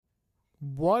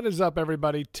What is up,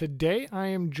 everybody? Today I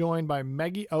am joined by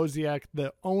Meggie Owsiak,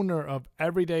 the owner of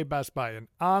Everyday Best Buy, an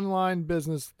online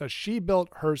business that she built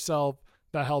herself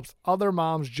that helps other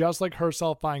moms just like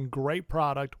herself find great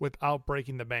product without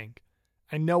breaking the bank.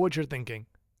 I know what you're thinking.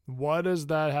 What does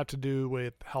that have to do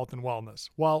with health and wellness?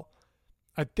 Well,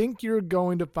 I think you're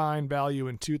going to find value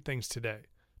in two things today.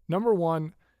 Number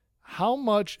one, how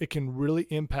much it can really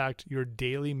impact your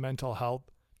daily mental health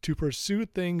to pursue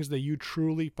things that you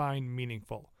truly find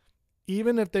meaningful,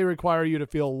 even if they require you to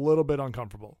feel a little bit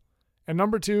uncomfortable. And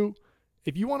number two,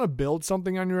 if you want to build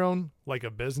something on your own, like a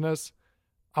business,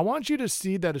 I want you to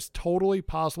see that it's totally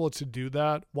possible to do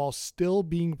that while still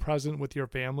being present with your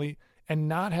family and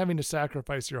not having to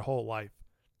sacrifice your whole life.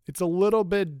 It's a little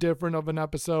bit different of an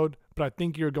episode, but I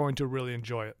think you're going to really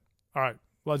enjoy it. All right,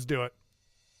 let's do it.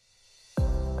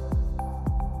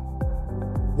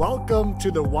 Welcome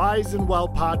to the Wise and Well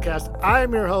podcast. I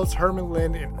am your host, Herman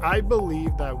Lynn, and I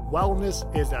believe that wellness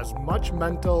is as much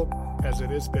mental as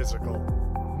it is physical.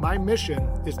 My mission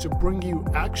is to bring you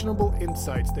actionable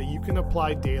insights that you can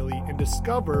apply daily and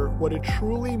discover what it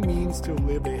truly means to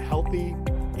live a healthy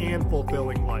and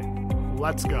fulfilling life.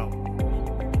 Let's go.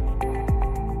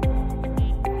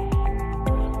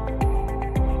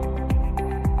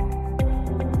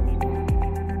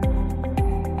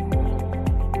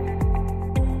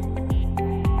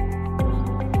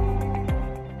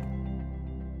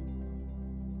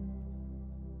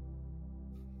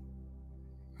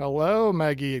 Hello,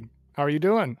 Meggie. How are you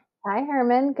doing? Hi,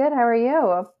 Herman. Good. How are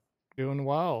you? Doing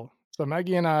well. So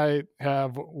Meggie and I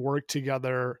have worked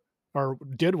together or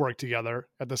did work together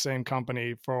at the same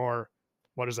company for,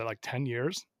 what is it, like 10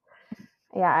 years?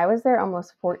 Yeah, I was there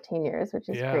almost 14 years, which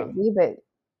is Yeah. crazy. But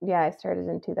yeah, I started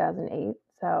in 2008.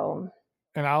 So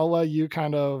And I'll let you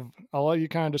kind of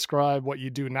describe what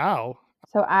you do now.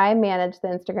 so I manage the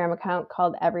Instagram account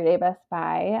called Everyday Best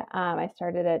Buy. I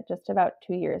started it just about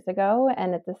 2 years ago,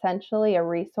 and it's essentially a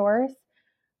resource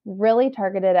really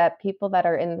targeted at people that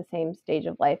are in the same stage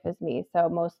of life as me. So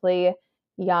mostly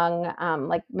young,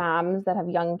 like moms that have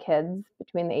young kids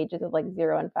between the ages of like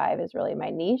 0 and 5 is really my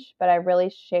niche. But I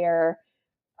really share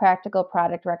practical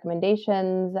product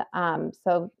recommendations.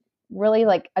 So really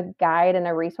like a guide and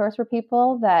a resource for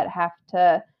people that have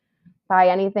to buy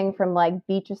anything from like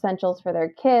beach essentials for their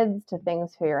kids to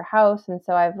things for your house. And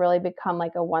so I've really become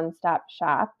like a one-stop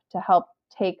shop to help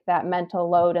take that mental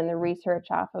load and the research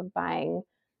off of buying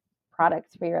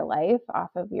products for your life off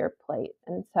of your plate.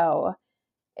 And so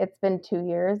it's been 2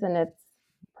 years and it's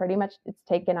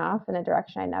taken off in a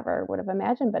direction I never would have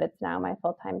imagined, but it's now my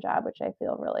full-time job, which I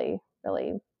feel really,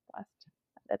 really blessed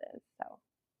that it is. So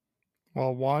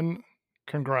Well, one,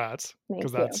 congrats, thank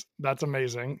because you. that's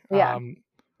amazing. Yeah, I'm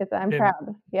And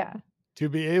proud. Yeah. to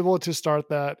be able to start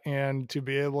that and to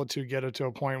be able to get it to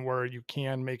a point where you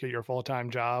can make it your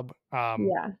full-time job,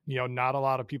 Yeah. not a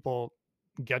lot of people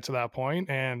get to that point,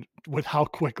 and with how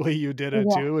quickly you did it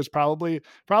Yeah. too is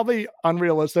probably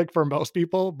unrealistic for most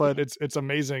people, but it's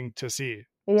amazing to see.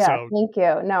 Yeah, So thank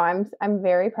you. No, I'm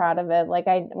very proud of it. Like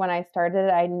when I started,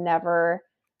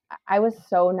 I was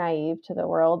so naive to the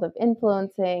world of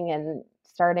influencing and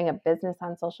starting a business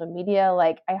on social media.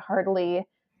 Like I hardly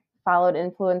followed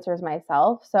influencers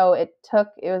myself. So it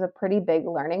was a pretty big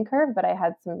learning curve, but I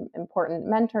had some important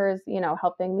mentors,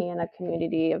 helping me in a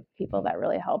community of people that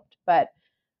really helped. But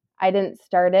I didn't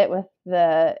start it with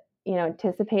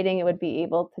anticipating it would be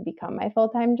able to become my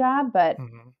full-time job. But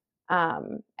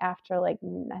mhm. after like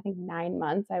I think 9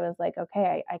 months, I was like,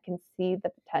 okay, I can see the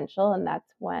potential, and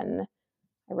that's when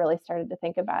I really started to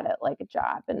think about it like a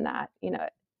job and not,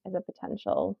 as a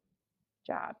potential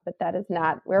job. But that is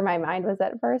not where my mind was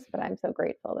at first. But I'm so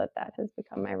grateful that that has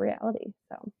become my reality.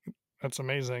 So That's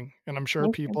amazing, and I'm sure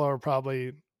thank you. people are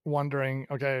probably wondering,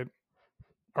 okay,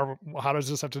 or how does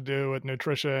this have to do with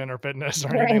nutrition or fitness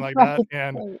or anything Right, like right, that?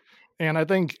 And right, I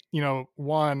think,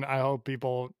 one, I hope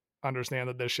people understand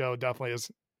that this show definitely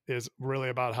is really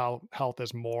about how health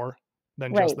is more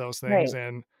than just right, those things. right.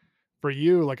 And for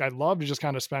you, like I'd love to just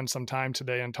kind of spend some time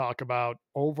today and talk about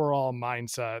overall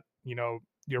mindset, your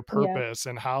Yeah. purpose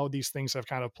and how these things have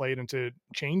kind of played into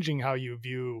changing how you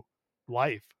view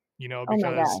life, Oh my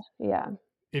because gosh. Yeah.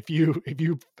 if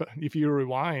you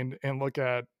rewind and look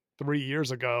at 3 years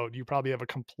ago, you probably have a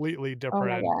completely Oh my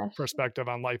different gosh. perspective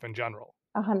on life in general.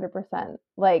 100%.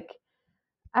 Like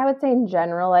I would say in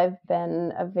general, I'm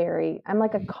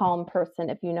like a calm person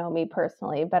if you know me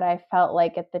personally, but I felt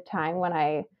like at the time when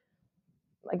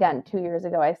again, 2 years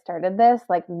ago, I started this,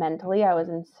 like mentally, I was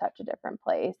in such a different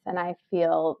place. And I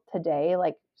feel today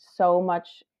like so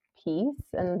much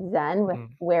peace and zen with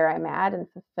Mhm. where I'm at and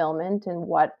fulfillment and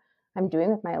what I'm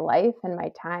doing with my life and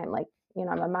my time. Like, I'm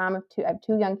a mom of two. I have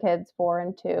two young kids, 4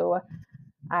 and 2.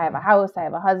 I have a house, I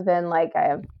have a husband, like I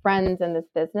have friends in this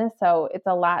business. So it's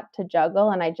a lot to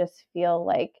juggle. And I just feel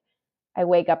like I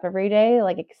wake up every day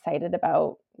like excited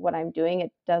about what I'm doing.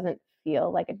 It doesn't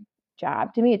feel like a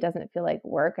job to me. It doesn't feel like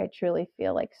work. I truly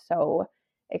feel like so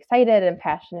excited and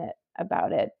passionate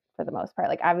about it for the most part.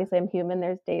 Like obviously I'm human.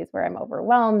 There's days where I'm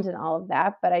overwhelmed and all of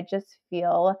that, but I just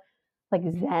feel like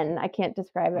zen. I can't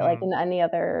describe it like Mm, in any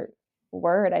other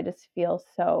word. I just feel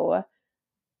so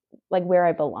like where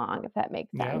I belong, if that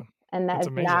makes yeah, sense. And that it's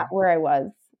is not amazing. where I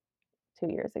was 2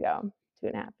 years ago,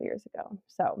 2.5 years ago.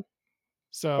 So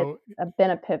it's So,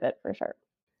 been a pivot for sure.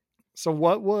 so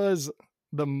what was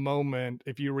the moment,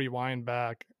 if you rewind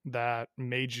back, that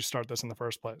made you start this in the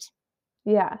first place?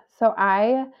 Yeah. So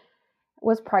I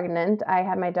was pregnant. I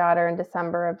had my daughter in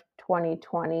December of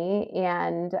 2020,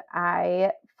 and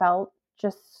I felt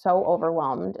just so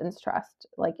overwhelmed and stressed,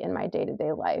 like in my day to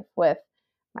day life with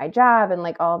my job and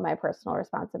like all of my personal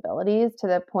responsibilities to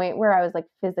the point where I was like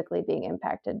physically being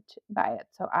impacted by it.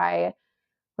 So I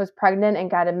was pregnant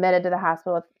and got admitted to the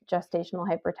hospital with gestational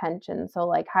hypertension, so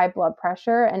like high blood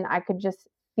pressure, and I could just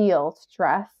feel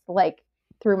stress like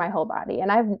through my whole body.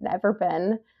 And I've never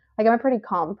been like I'm a pretty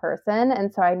calm person,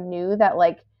 and so I knew that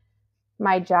like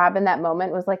my job in that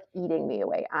moment was like eating me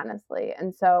away, honestly.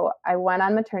 And so I went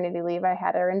on maternity leave. I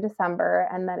had her in December,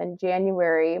 and then in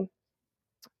January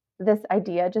this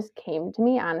idea just came to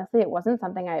me. Honestly, it wasn't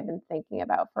something I had been thinking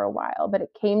about for a while, but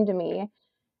it came to me,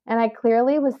 and I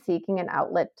clearly was seeking an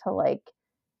outlet to like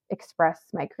express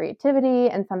my creativity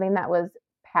and something that was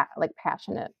like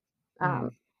passionate, um,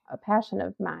 Mm, a passion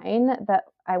of mine that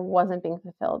I wasn't being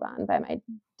fulfilled on by my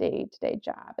day to day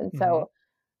job. And mhm, so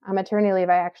on maternity leave,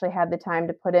 I actually had the time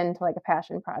to put into like a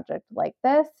passion project like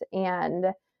this.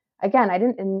 And again, I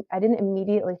didn't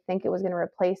immediately think it was going to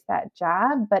replace that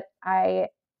job, but I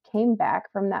came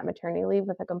back from that maternity leave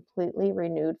with a completely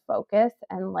renewed focus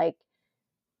and like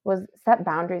was set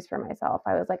boundaries for myself.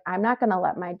 I was like, I'm not going to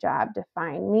let my job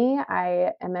define me.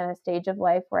 I am in a stage of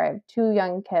life where I have two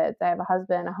young kids. I have a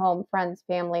husband, a home, friends,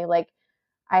 family. Like,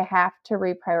 I have to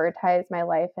reprioritize my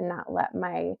life and not let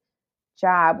my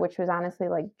job, which was honestly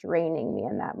like draining me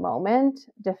in that moment,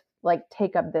 like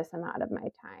take up this amount of my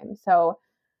time. So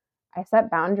I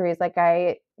set boundaries. Like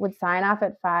I would sign off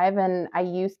at 5, and I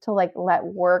used to like let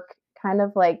work kind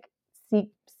of like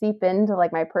seep into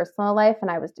like my personal life, and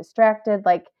I was distracted.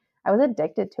 Like I was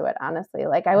addicted to it, honestly.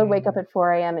 Like I would wake up mm, at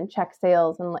 4 a.m. and check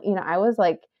sales, and I was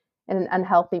like in an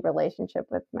unhealthy relationship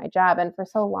with my job. And for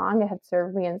so long, it had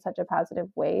served me in such a positive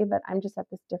way. But I'm just at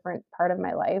this different part of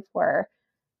my life where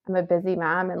I'm a busy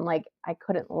mom, and like I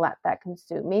couldn't let that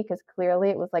consume me because clearly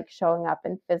it was like showing up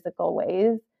in physical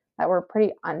ways that were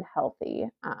pretty unhealthy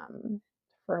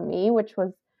for me, which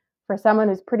was for someone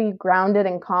who's pretty grounded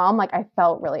and calm. Like I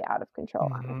felt really out of control,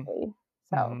 mhm, honestly.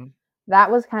 So mhm.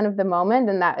 that was kind of the moment.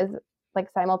 And that is like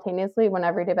simultaneously when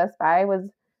Everyday Best Buy was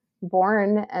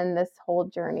born and this whole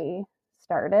journey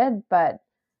started. But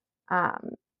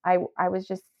um, I was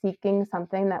just seeking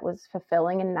something that was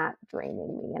fulfilling and not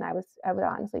draining me, and I was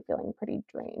honestly feeling pretty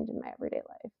drained in my everyday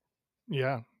life.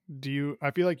 Yeah.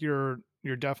 I feel like you're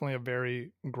definitely a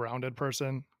very grounded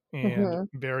person and Hmm.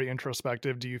 very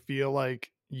introspective. Do you feel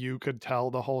like you could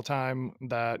tell the whole time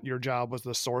that your job was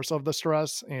the source of the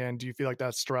stress? And do you feel like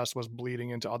that stress was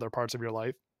bleeding into other parts of your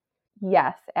life?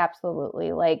 Yes,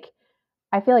 absolutely. Like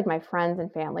I feel like my friends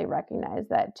and family recognize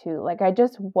that too. Like I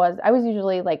was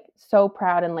usually like so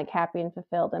proud and like happy and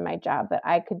fulfilled in my job, but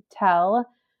I could tell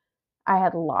I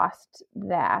had lost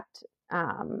that.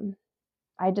 Um,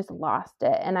 I just lost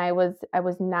it, and I was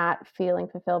not feeling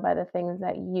fulfilled by the things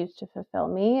that used to fulfill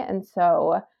me, and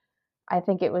so I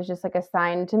think it was just like a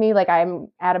sign to me, like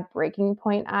I'm at a breaking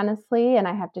point, honestly, and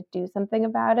I have to do something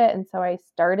about it. And so I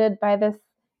started by this,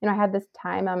 I had this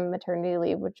time on maternity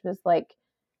leave, which was like,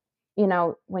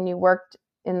 when you worked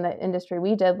in the industry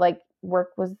we did, like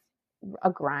work was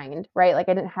a grind, right? Like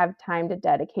I didn't have time to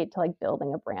dedicate to like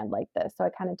building a brand like this. So I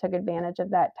kind of took advantage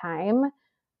of that time.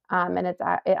 And it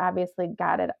obviously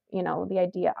got it, the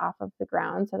idea off of the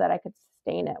ground so that I could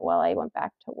sustain it while I went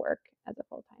back to work as a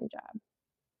full time job.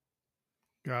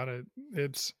 Got it.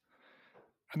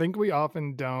 I think we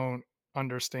often don't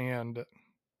understand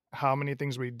how many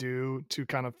things we do to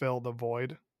kind of fill the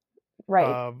void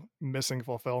Right. of missing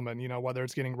fulfillment, whether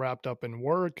it's getting wrapped up in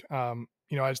work.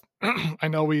 I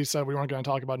know we said we weren't going to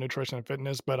talk about nutrition and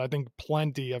fitness, but I think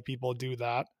plenty of people do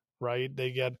that, right?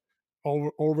 They get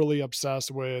overly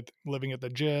obsessed with living at the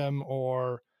gym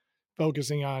or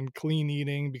focusing on clean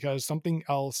eating because something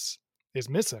else is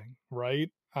missing, right?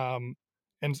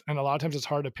 And a lot of times it's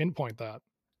hard to pinpoint that.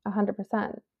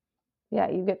 100%. Yeah,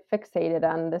 you get fixated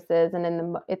on this is,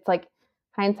 and it's like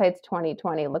hindsight's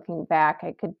 2020. Looking back,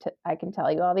 I can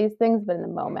tell you all these things, but in the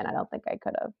moment, I don't think I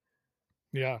could have.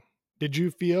 Yeah. Did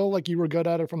you feel like you were good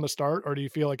at it from the start, or do you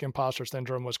feel like imposter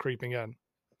syndrome was creeping in?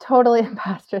 Totally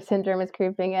imposter syndrome is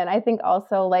creeping in. I think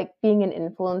also like being an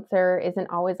influencer isn't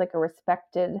always like a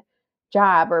respected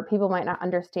job, or people might not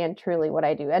understand truly what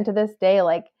I do. And to this day,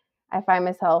 like I find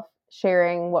myself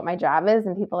sharing what my job is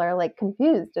and people are like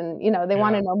confused and they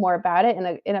want to Yeah. know more about it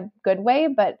in a good way,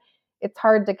 but it's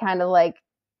hard to kind of like,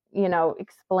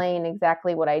 explain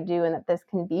exactly what I do and that this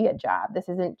can be a job. This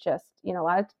isn't just, a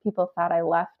lot of people thought I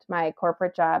left my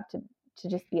corporate job to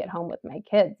just be at home with my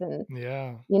kids, and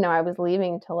Yeah. I was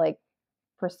leaving to like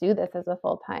pursue this as a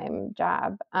full-time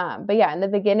job. But yeah, in the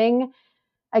beginning,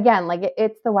 again, like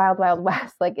it's the wild, wild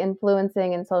west. Like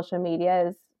influencing and social media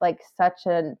is like such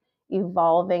an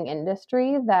evolving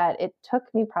industry that it took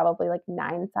me probably like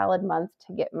 9 solid months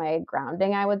to get my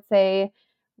grounding, I would say,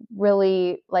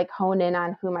 really like hone in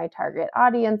on who my target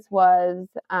audience was.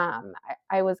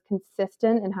 I was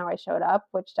consistent in how I showed up,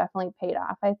 which definitely paid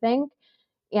off, I think,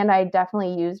 and I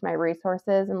definitely used my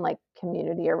resources and like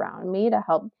community around me to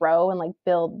help grow and like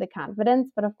build the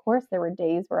confidence. But of course, there were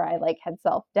days where I like had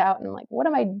self doubt and like, what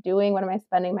am I doing? What am I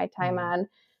spending my time Mhm. on?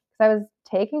 Because I was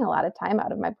taking a lot of time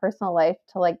out of my personal life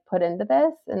to like put into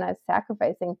this, and I was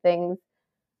sacrificing things.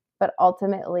 But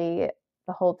ultimately,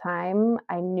 the whole time,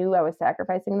 I knew I was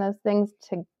sacrificing those things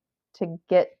to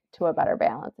get to a better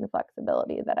balance and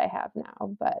flexibility that I have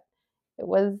now. But it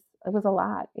was a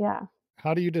lot, yeah.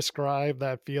 How do you describe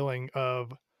that feeling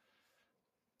of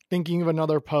thinking of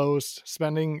another post,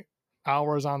 spending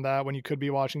hours on that when you could be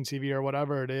watching TV or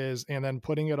whatever it is, and then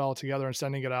putting it all together and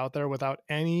sending it out there without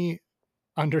any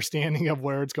understanding of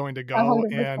where it's going to A go,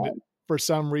 hundred and percent. for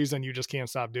some reason, you just can't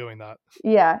stop doing that?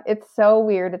 Yeah, it's so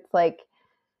weird. It's like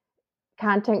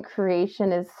content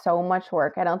creation is so much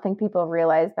work. I don't think people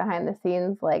realize behind the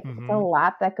scenes, like, it's a Mhm.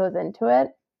 lot that goes into it.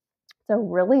 It's a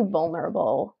really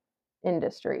vulnerable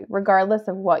industry, regardless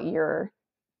of what your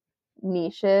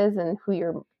niche is and who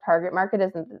your target market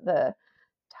is and the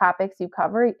topics you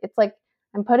cover. It's like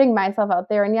I'm putting myself out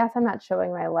there, and yes, I'm not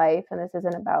showing my life, and this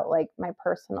isn't about like my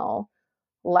personal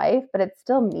life, but it's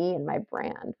still me and my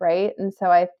brand, right? And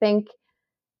so I think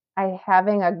I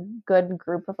having a good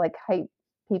group of like hype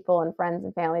people and friends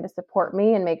and family to support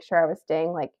me and make sure I was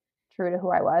staying like true to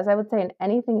who I was. I would say in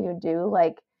anything you do,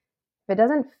 like if it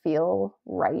doesn't feel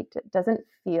right, it doesn't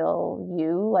feel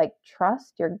you, like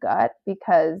trust your gut,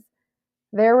 because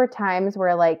there were times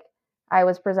where like I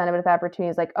was presented with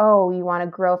opportunities like, oh, you want to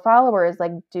grow followers,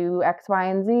 like do X, Y,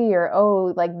 and Z, or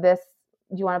oh, like this,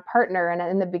 do you want a partner? And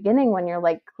in the beginning, when you're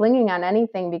like clinging on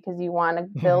anything because you want to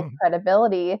build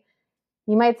credibility,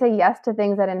 you might say yes to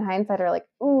things that in hindsight are like,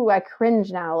 ooh, I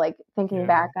cringe now, like thinking Yeah.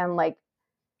 back on like,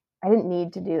 I didn't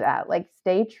need to do that. Like,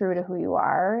 stay true to who you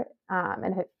are.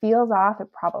 And if it feels off,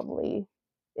 it probably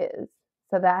is.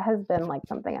 So that has been like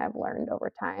something I've learned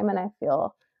over time. And I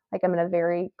feel like I'm in a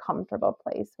very comfortable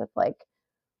place with like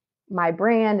my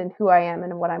brand and who I am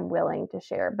and what I'm willing to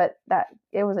share. But that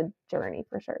it was a journey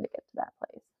for sure to get to that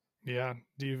place. Yeah.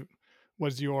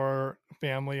 Was your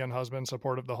family and husband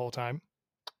supportive the whole time?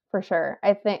 For sure.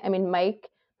 I mean, Mike,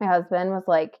 my husband, was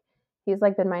like, he's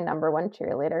like been my number one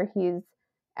cheerleader. He's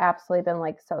absolutely been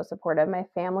like so supportive. My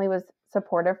family was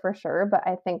supportive for sure. But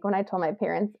I think when I told my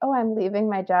parents, oh, I'm leaving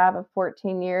my job of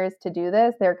 14 years to do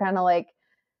this, they're kind of like,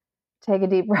 take a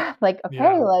deep breath, like, okay,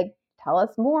 Yeah. like, tell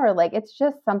us more. Like, it's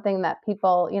just something that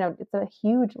people, it's a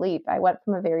huge leap. I went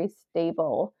from a very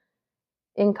stable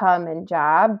income and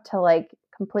job to like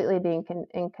completely being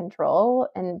in control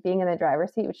and being in the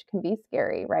driver's seat, which can be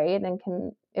scary, right?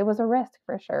 And it was a risk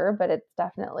for sure, but it's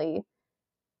definitely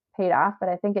paid off. But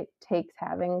I think it takes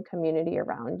having community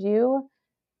around you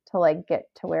to like get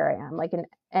to where I am. Like in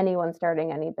anyone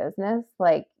starting any business,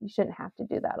 like you shouldn't have to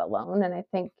do that alone. And I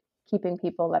think keeping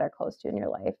people that are close to you in your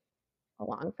life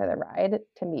along for the ride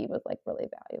to me was like really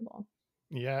valuable.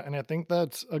 Yeah, and I think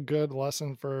that's a good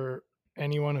lesson for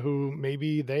anyone who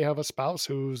maybe they have a spouse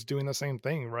who's doing the same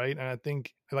thing, right? And I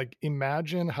think, like,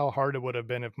 imagine how hard it would have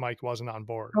been if Mike wasn't on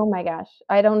board. Oh my gosh.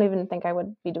 I don't even think I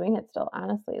would be doing it still,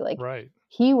 honestly. Like Right.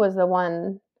 he was the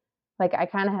one, like I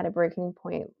kind of had a breaking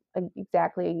point like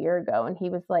exactly a year ago, and he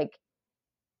was like,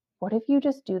 what if you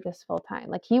just do this full time?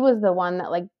 Like he was the one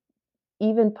that like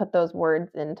even put those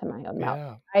words into my own mouth.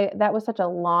 Yeah. I That was such a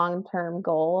long-term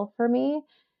goal for me,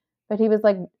 but he was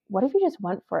like, what if you just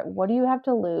went for it? What do you have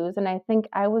to lose? And I think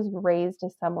I was raised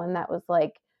as someone that was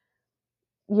like,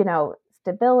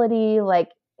 stability, like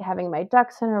having my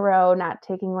ducks in a row, not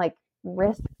taking like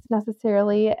risks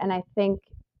necessarily. And I think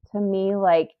to me,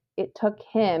 like it took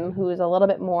him, who's a little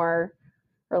bit more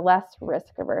or less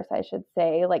risk averse, I should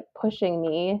say, like pushing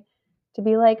me to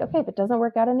be like, okay, if it doesn't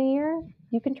work out in a year,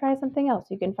 you can try something else.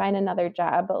 You can find another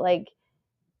job, but like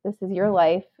this is your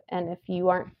life. And if you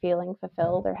aren't feeling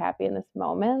fulfilled or happy in this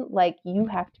moment, like you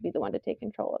have to be the one to take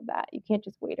control of that. You can't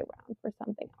just wait around for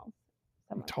something else,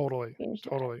 someone to Totally. change that.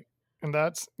 Totally. And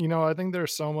that's, I think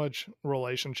there's so much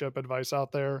relationship advice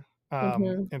out there.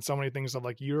 Mm-hmm. And so many things of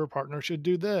like your partner should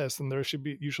do this and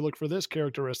you should look for this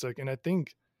characteristic. And I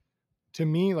think to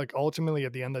me, like ultimately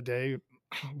at the end of the day,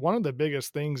 one of the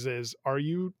biggest things is, are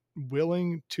you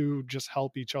willing to just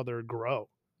help each other grow,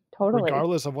 Totally.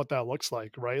 regardless of what that looks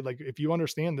like, right? Like if you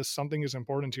understand this something is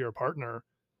important to your partner,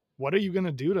 what are you going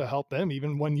to do to help them,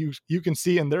 even when you can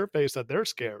see in their face that they're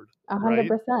scared, A hundred right?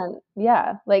 percent.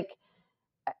 Yeah. Like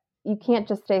you can't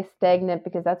just stay stagnant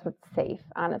because that's what's safe,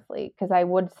 honestly. Because I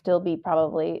would still be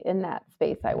probably in that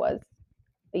space I was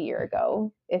a year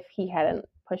ago if he hadn't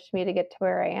pushed me to get to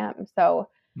where I am. So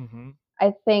Hmm.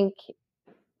 I think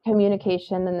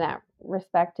communication in that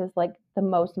respect is like the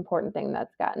most important thing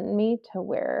that's gotten me to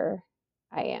where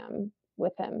I am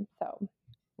with him. So,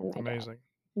 and my job. Amazing.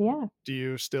 Yeah. Do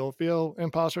you still feel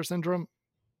imposter syndrome?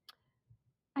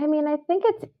 I mean, I think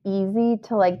it's easy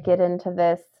to like get into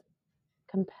this,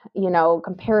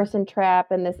 comparison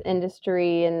trap in this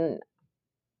industry. And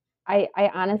I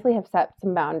honestly have set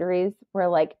some boundaries where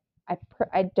like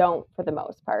I don't for the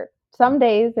most part. Some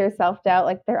days there's self doubt,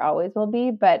 like there always will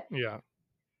be, but Yeah.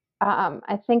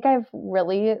 I think I've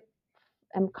really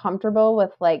am comfortable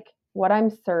with like what I'm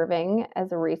serving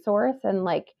as a resource, and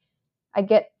like I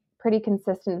get pretty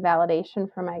consistent validation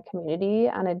from my community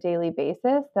on a daily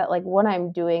basis that like what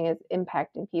I'm doing is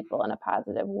impacting people in a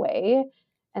positive way.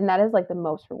 And that is like the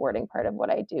most rewarding part of what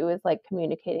I do is like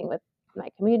communicating with my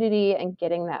community and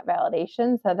getting that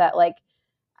validation so that like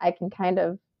I can kind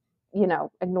of,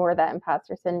 ignore that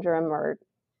imposter syndrome or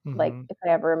like Hmm. if I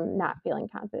ever am not feeling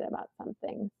confident about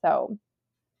something. So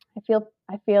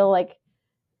I feel like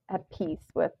at peace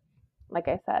with, like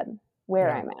I said, where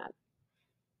Yeah. I'm at.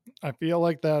 I feel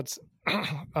like that's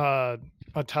uh,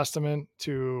 a testament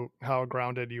to how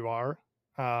grounded you are.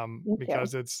 Thank you.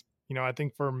 Because it's, I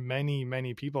think for many,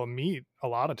 many people, me, a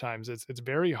lot of times it's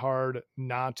very hard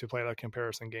not to play that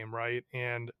comparison game, right?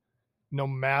 And no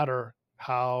matter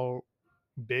how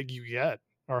big you get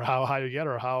or how high you get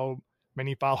or how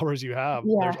many followers you have,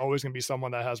 there's Yeah, always going to be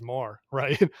someone that has more,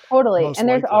 right? totally. Most And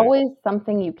there's likely. always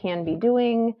something you can be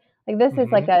doing. Like this is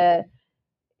Hmm. like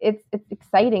it's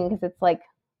exciting because it's like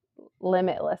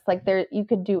limitless. Like there you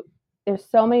could do there's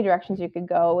so many directions you could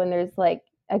go, and there's like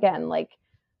again like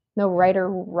no right or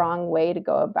wrong way to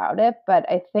go about it, but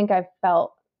I think I've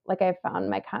felt like I found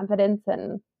my confidence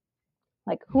in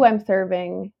like who I'm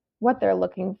serving, what they're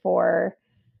looking for.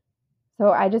 So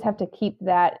I just have to keep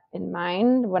that in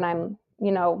mind when I'm,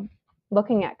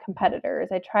 looking at competitors.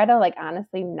 I try to like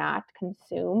honestly not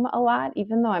consume a lot,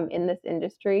 even though I'm in this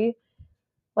industry.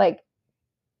 Like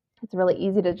it's really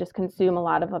easy to just consume a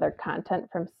lot of other content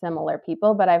from similar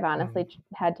people, but I've honestly Hmm.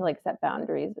 had to like set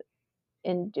boundaries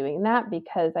in doing that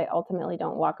because I ultimately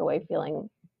don't walk away feeling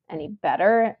any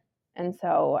better. And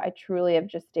so I truly have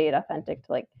just stayed authentic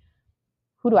to like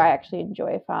who do I actually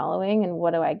enjoy following and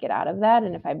what do I get out of that?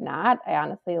 And if I'm not, I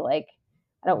honestly like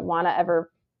I don't want to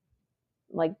ever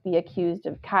like be accused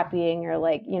of copying or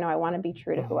like, I want to be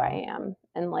true to who Hmm. I am.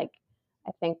 And like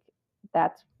I think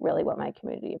that's really what my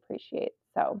community appreciates.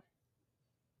 So,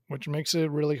 Which makes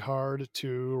it really hard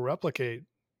to replicate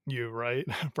you, right?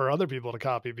 For other people to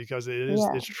copy, because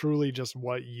yeah. it's truly just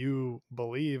what you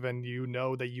believe, and you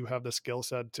know that you have the skill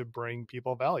set to bring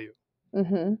people value.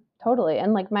 Totally.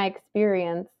 And like my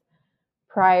experience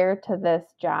prior to this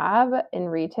job in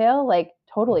retail like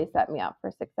totally set me up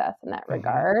for success in that Hmm.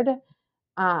 regard.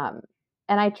 Um,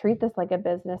 and I treat this like a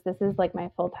business. This is like my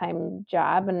full-time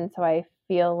job. And so I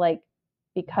feel like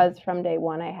because from day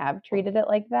one I have treated it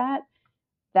like that,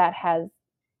 that has,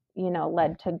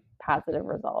 led to positive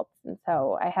results. And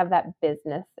so I have that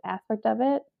business aspect of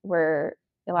it where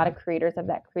a lot of creators have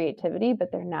that creativity,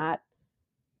 but they're not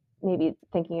maybe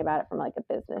thinking about it from like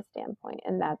a business standpoint.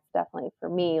 And that's definitely for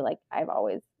me, like I've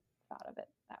always thought of it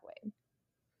that way.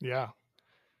 Yeah.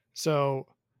 So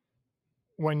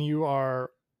when you are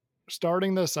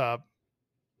starting this up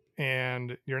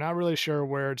and you're not really sure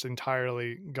where it's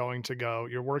entirely going to go,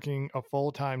 you're working a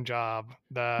full time job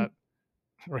that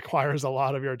requires a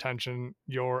lot of your attention.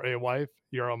 You're a wife,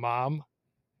 you're a mom.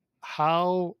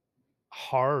 How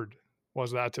hard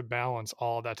was that to balance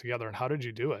all of that together, and how did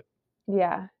you do it?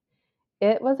 Yeah.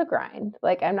 It was a grind.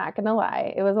 Like I'm not gonna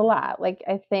lie. It was a lot. Like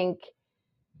I think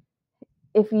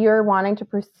if you're wanting to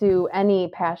pursue any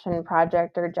passion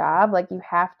project or job, like you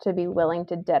have to be willing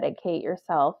to dedicate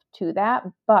yourself to that.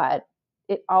 But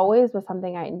it always was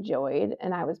something I enjoyed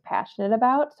and I was passionate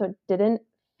about. So it didn't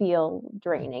feel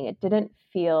draining. It didn't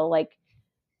feel like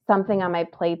something on my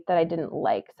plate that I didn't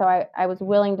like. So I was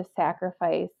willing to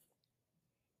sacrifice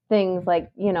things like,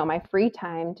 my free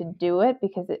time to do it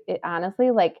because it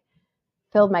honestly like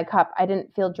filled my cup. I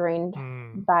didn't feel drained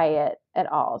Mm, by it at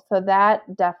all. So that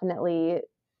definitely,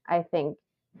 I think,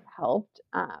 helped.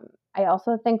 I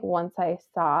also think once I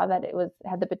saw that it was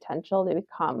had the potential to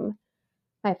become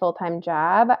my full time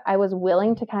job, I was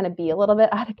willing to kind of be a little bit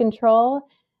out of control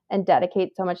and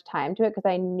dedicate so much time to it because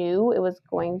I knew it was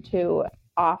going to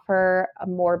offer a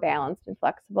more balanced and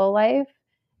flexible life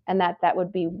and that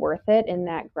would be worth it in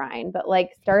that grind. But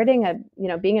like starting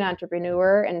being an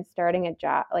entrepreneur and starting a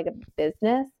job, like a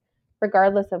business,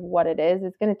 regardless of what it is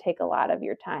going to take a lot of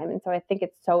your time. And so I think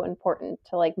it's so important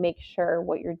to like make sure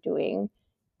what you're doing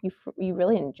you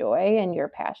really enjoy and you're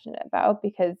passionate about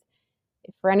because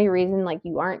if for any reason like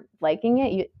you aren't liking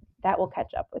it, that will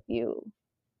catch up with you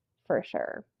for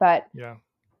sure. But yeah.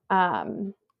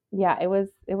 um yeah, it was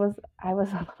I was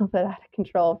a little bit out of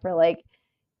control for like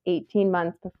 18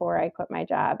 months before I quit my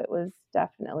job. It was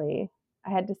definitely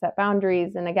I had to set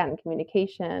boundaries and again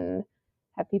communication,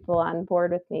 have people on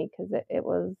board with me because it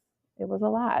was a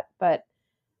lot. But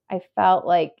I felt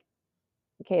like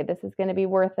okay, this is going to be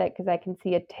worth it because I can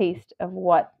see a taste of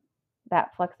what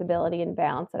that flexibility and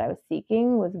balance that I was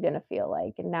seeking was going to feel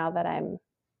like. And now that I'm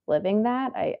living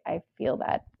that, I feel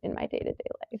that in my day to day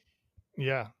life.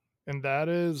 Yeah. And that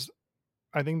is,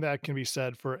 I think that can be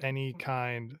said for any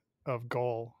kind of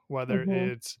goal, whether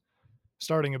Mm-hmm. it's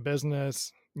starting a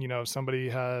business, somebody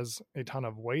has a ton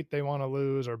of weight they want to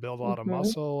lose or build a lot of Mm-hmm.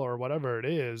 muscle or whatever it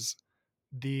is,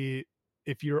 the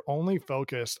if you're only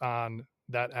focused on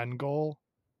that end goal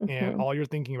and Mm-hmm. all you're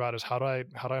thinking about is how do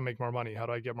I make more money? How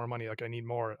do I get more money? Like I need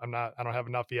more. I don't have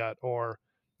enough yet. Or,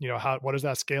 what does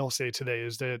that scale say today?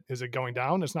 Is it going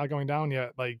down? It's not going down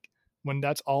yet. Like when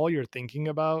that's all you're thinking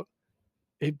about,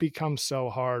 it becomes so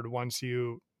hard once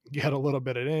you get a little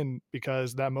bit in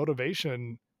because that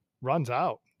motivation runs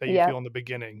out that you feel Yep. in the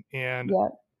beginning. And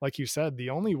Yep. like you said, the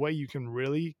only way you can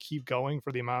really keep going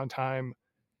for the amount of time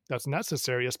that's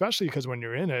necessary, especially because when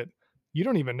you're in it, you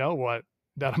don't even know what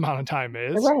that amount of time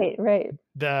is, Right. Right.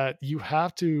 that you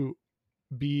have to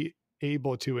be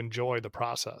able to enjoy the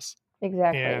process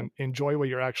Exactly. and enjoy what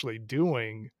you're actually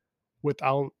doing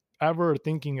without ever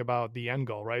thinking about the end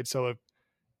goal, right? So if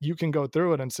you can go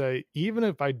through it and say, even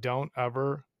if I don't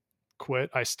ever quit,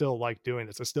 I still like doing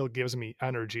this. It still gives me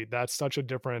energy. That's such a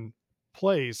different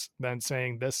place than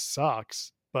saying this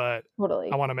sucks, but I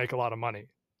Totally. want to make a lot of money.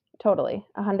 Totally.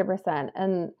 100%.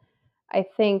 And I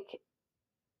think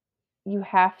you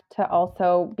have to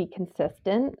also be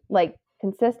consistent. Like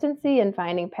consistency and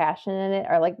finding passion in it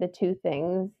are like the two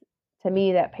things to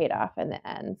me that paid off in the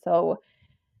end. So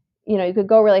you could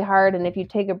go really hard and if you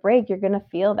take a break you're going to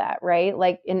feel that, right?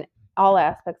 Like in all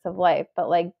aspects of life, but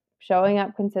like showing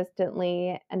up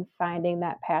consistently and finding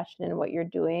that passion in what you're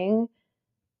doing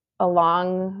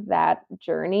along that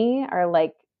journey are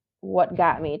like what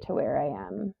got me to where I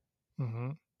am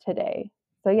Hmm. today.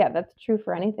 So yeah, that's true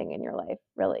for anything in your life,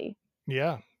 really.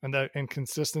 Yeah. And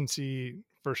consistency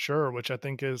for sure, which I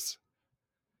think is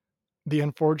the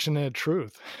unfortunate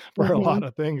truth for a lot Mhm.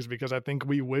 of things because I think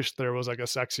we wish there was like a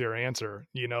sexier answer.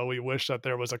 We wish that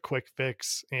there was a quick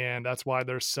fix. And that's why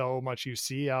there's so much you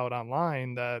see out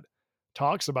online that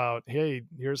talks about, hey,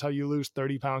 here's how you lose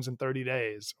 30 pounds in 30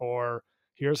 days, or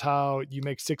here's how you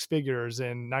make six figures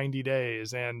in 90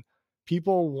 days. And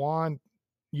people want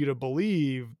you to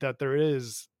believe that there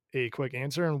is a quick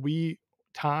answer. And we,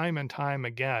 time and time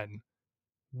again,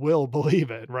 will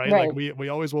believe it, right? Like Right. we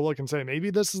always will look and say, maybe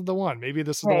this is the one, maybe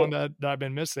this is the one Right. that I've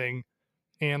been missing.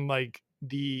 And like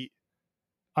the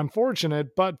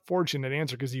unfortunate but fortunate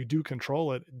answer, because you do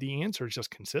control it, the answer is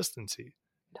just consistency.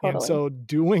 And Totally. so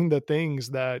doing the things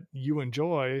that you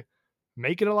enjoy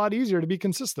make it a lot easier to be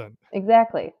consistent.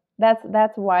 Exactly.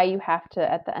 That's why you have to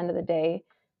at the end of the day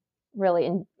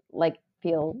really like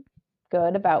feel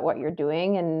good about what you're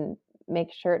doing and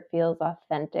make sure it feels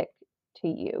authentic to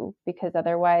you because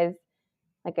otherwise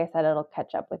like I said it'll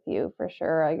catch up with you for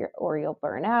sure or you'll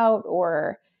burn out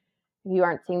or if you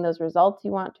aren't seeing those results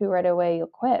you want to right away you'll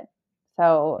quit.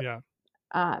 So Yeah.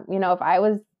 if I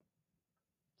was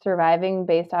surviving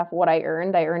based off what I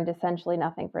earned essentially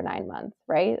nothing for 9 months,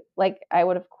 right? Like I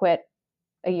would have quit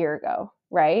a year ago,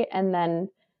 right? And then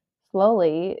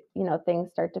slowly,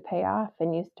 things start to pay off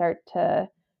and you start to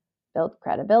build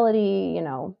credibility,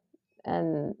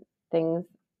 and things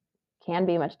can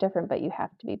be much different, but you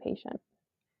have to be patient.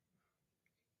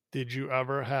 Did you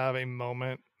ever have a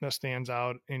moment that stands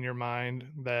out in your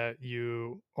mind that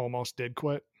you almost did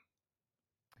quit?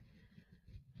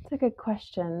 It's a good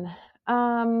question.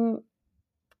 Um,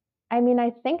 I mean, I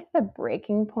think the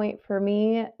breaking point for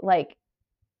me, like,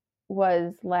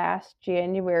 was last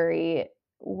January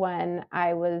when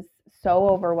I was so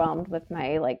overwhelmed with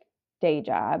my like day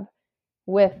job,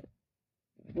 with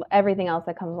everything else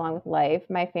that comes along with life.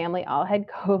 My family all had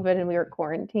COVID and we were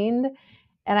quarantined.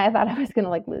 And I thought I was going to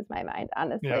like lose my mind,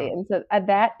 honestly. Yeah. And so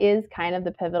that is kind of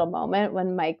the pivotal moment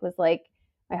when Mike was like,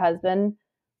 my husband,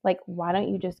 like, why don't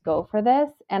you just go for this?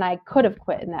 And I could have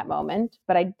quit in that moment,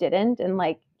 but I didn't. And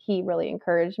like, he really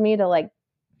encouraged me to like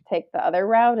take the other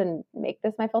route and make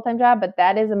this my full time job. But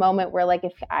that is a moment where, like,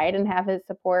 if I didn't have his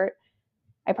support,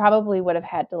 I probably would have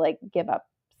had to like give up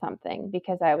something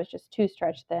because I was just too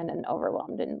stretched thin and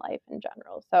overwhelmed in life in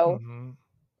general. So Hmm.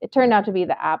 it turned out to be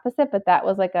the opposite, but that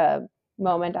was like a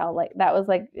moment I'll like, that was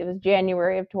like, it was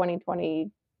January of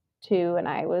 2022. And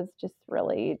I was just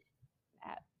really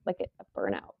at like a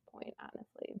burnout point,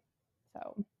 honestly.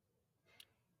 So,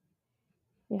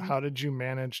 yeah. How did you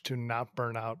manage to not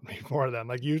burn out before then?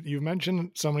 Like you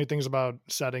mentioned so many things about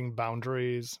setting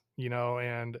boundaries,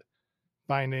 and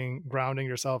finding grounding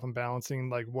yourself and balancing.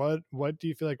 Like what do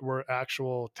you feel like were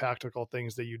actual tactical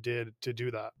things that you did to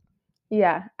do that?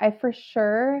 Yeah. I for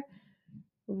sure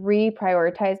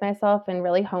reprioritized myself and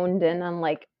really honed in on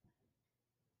like,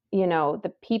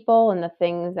 the people and the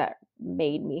things that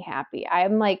made me happy.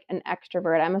 I'm like an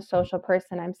extrovert. I'm a social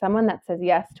person. I'm someone that says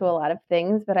yes to a lot of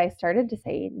things, but I started to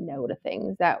say no to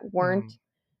things that weren't Mm,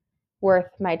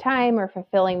 worth my time or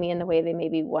fulfilling me in the way they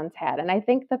maybe once had. And I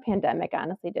think the pandemic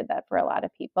honestly did that for a lot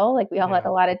of people. Like we all had yeah.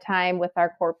 a lot of time with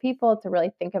our core people to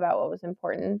really think about what was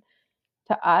important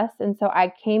to us. And so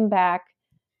I came back,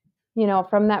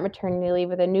 from that maternity leave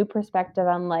with a new perspective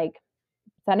on like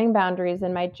setting boundaries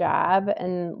in my job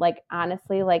and like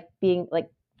honestly like being like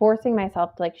forcing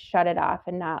myself to like shut it off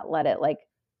and not let it like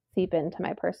seep into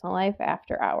my personal life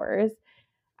after hours.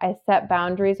 I set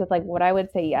boundaries with like what I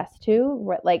would say yes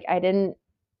to. Like I didn't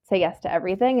say yes to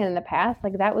everything. And in the past,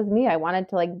 like that was me. I wanted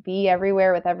to like be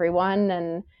everywhere with everyone.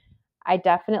 And I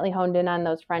definitely honed in on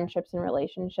those friendships and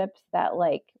relationships that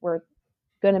like were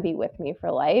going to be with me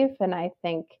for life. And I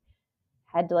think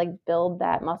had to like build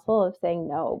that muscle of saying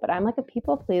no. But I'm like a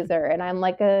people pleaser and I'm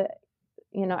like a,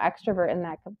 extrovert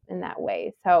in that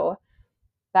way. So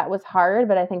that was hard,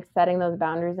 but I think setting those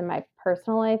boundaries in my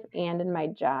personal life and in my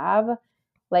job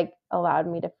like allowed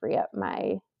me to free up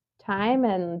my time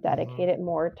and dedicate Hmm. it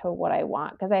more to what I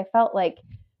want because I felt like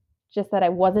just that I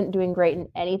wasn't doing great in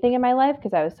anything in my life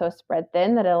because I was so spread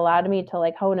thin that it allowed me to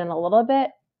like hone in a little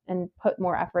bit and put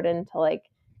more effort into like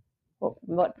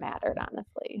what mattered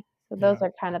honestly. So those Yeah.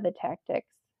 are kind of the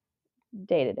tactics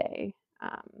day to day.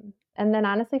 And then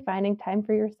honestly finding time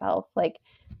for yourself. Like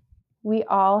we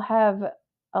all have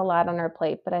a lot on our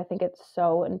plate, but I think it's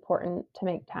so important to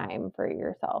make time for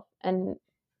yourself. And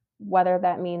whether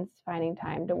that means finding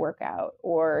time to work out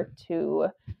or to,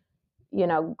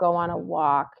 go on a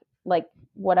walk, like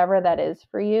whatever that is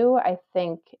for you, I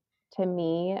think to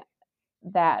me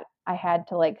that I had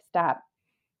to like stop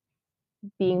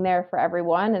being there for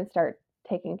everyone and start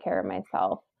taking care of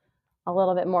myself a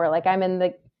little bit more. Like I'm in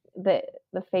the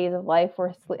the phase of life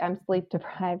where I'm sleep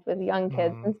deprived with young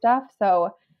kids Hmm. and stuff.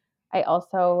 So I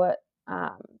also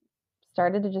um,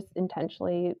 started to just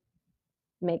intentionally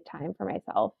make time for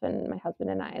myself, and my husband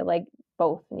and I like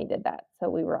both needed that. So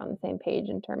we were on the same page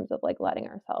in terms of like letting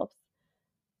ourselves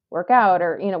work out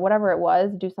or whatever it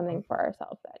was, do something for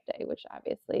ourselves that day, which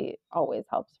obviously always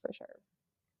helps for sure.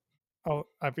 Oh,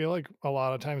 I feel like a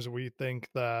lot of times we think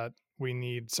that we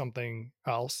need something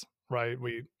else, right?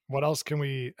 What else can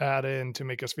we add in to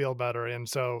make us feel better? And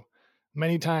so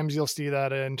many times you'll see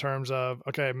that in terms of,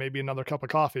 okay, maybe another cup of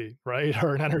coffee, right?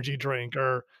 Or an energy drink,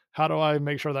 or how do I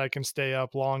make sure that I can stay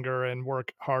up longer and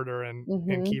work harder and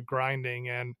Mm-hmm. keep grinding?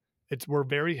 And we're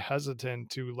very hesitant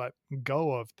to let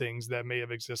go of things that may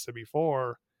have existed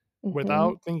before Mm-hmm.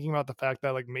 without thinking about the fact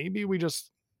that like maybe we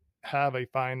just have a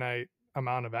finite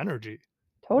amount of energy,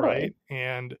 right? Totally.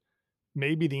 And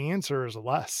maybe the answer is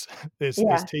less, is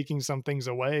Yeah. taking some things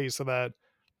away so that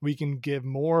we can give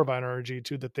more of our energy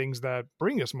to the things that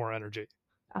bring us more energy.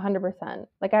 100%.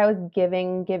 Like I was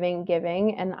giving, giving,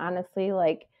 giving, and honestly,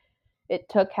 like it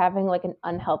took having like an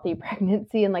unhealthy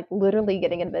pregnancy and like literally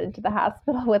getting admitted to the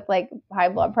hospital with like high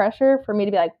blood pressure for me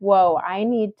to be like, whoa, I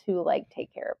need to like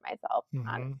take care of myself,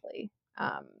 Hmm. honestly.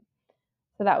 Um,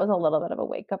 so that was a little bit of a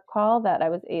wake up call that I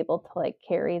was able to like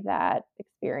carry that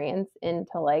experience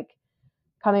into like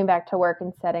coming back to work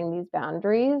and setting these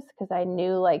boundaries, because I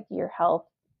knew like your health,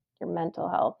 your mental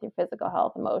health, your physical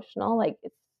health, emotional, like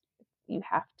it's, you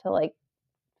have to like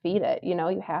feed it, you know,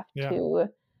 you have Yeah. to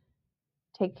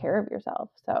take care of yourself.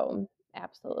 So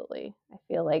absolutely. I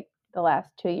feel like the last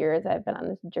 2 years I've been on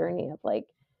this journey of like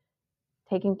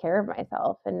taking care of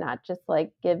myself and not just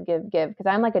like give because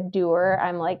I'm like a doer.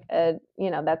 I'm like a, you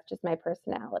know, that's just my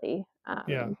personality.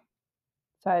 Yeah.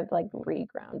 So I've like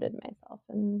regrounded myself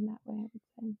in that way, I would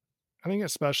say. I think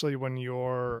especially when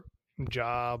your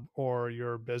job or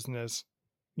your business,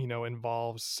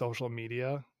 involves social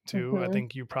media too. I Hmm.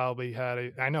 think you probably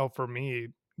I know for me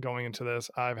going into this,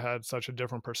 I've had such a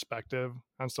different perspective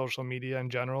on social media in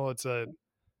general. It's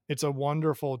a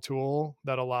wonderful tool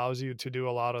that allows you to do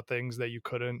a lot of things that you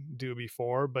couldn't do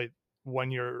before, but when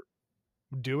you're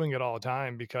doing it all the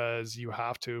time because you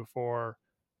have to for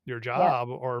your Yep. job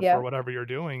or for Yep. whatever you're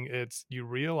doing, you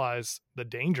realize the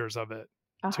dangers of it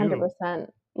A hundred too.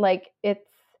 percent. Like it's,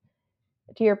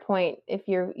 to your point, if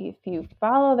you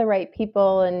follow the right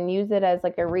people and use it as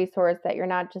like a resource that you're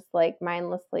not just like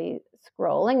mindlessly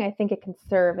scrolling, I think it can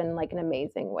serve in like an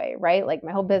amazing way, right? Like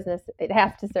my whole business, it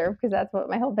has to serve because that's what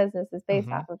my whole business is based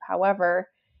Hmm. off of. However,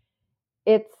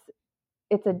 it's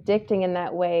it's addicting in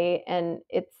that way, and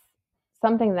it's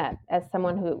something that as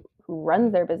someone who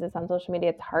runs their business on social media,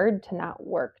 it's hard to not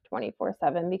work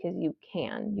 24/7 because you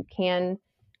can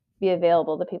be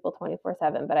available to people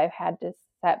 24/7, but I've had to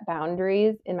set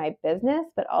boundaries in my business,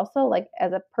 but also like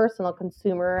as a personal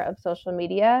consumer of social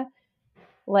media,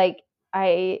 like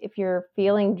I if you're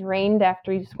feeling drained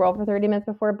after you scroll for 30 minutes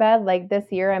before bed, like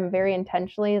this year I'm very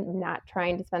intentionally not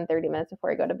trying to spend 30 minutes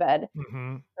before I go to bed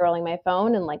Hmm. scrolling my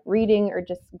phone and like reading or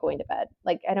just going to bed.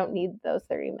 Like I don't need those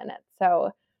 30 minutes.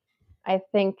 So I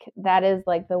think that is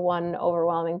like the one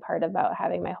overwhelming part about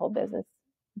having my whole business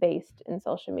based in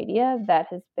social media that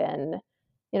has been,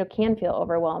 can feel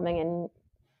overwhelming. And,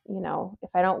 if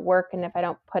I don't work and if I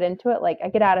don't put into it, like I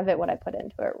get out of it what I put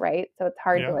into it, right? So it's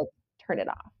hard to Yeah, like turn it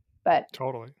off. But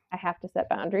totally. I have to set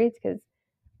boundaries because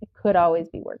it could always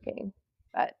be working.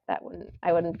 But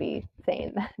I wouldn't be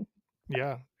sane then.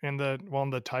 Yeah. And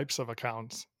the types of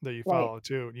accounts that you Right. follow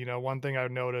too. One thing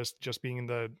I've noticed just being in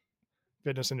the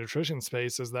fitness and nutrition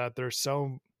space is that there's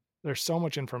so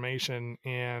much information,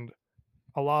 and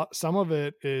some of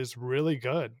it is really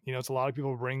good. It's a lot of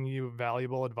people bring you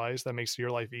valuable advice that makes your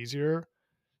life easier.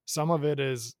 Some of it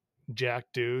is jack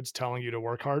dudes telling you to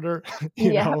work harder.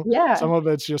 Yeah. Yeah. Some of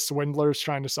it's just swindlers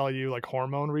trying to sell you like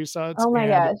hormone resets. Oh my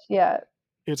And gosh. Yeah.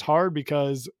 it's hard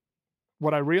because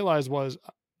what I realized was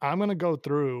I'm going to go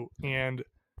through, and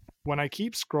when I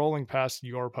keep scrolling past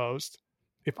your post,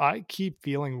 if I keep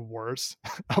feeling worse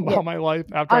Yeah. about my life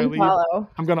after I leave, Unfollow.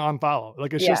 I'm going to unfollow.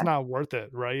 Like, it's just Yeah. not worth it.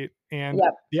 Right. And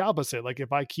Yep. the opposite, like,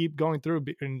 if I keep going through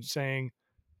and saying,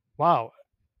 wow,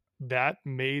 that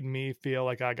made me feel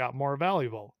like I got more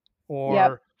valuable, Yep.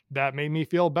 or that made me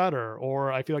feel better,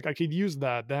 or I feel like I could use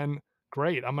that, then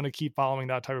great. I'm going to keep following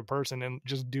that type of person, and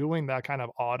just doing that kind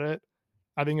of audit,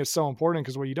 I think is so important,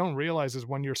 because what you don't realize is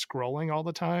when you're scrolling all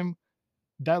the time,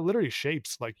 that literally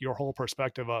shapes like your whole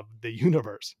perspective of the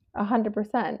universe.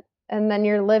 100%. And then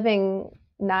you're not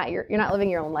living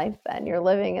your own life then. You're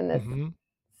living in this Hmm.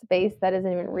 space that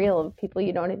isn't even real of people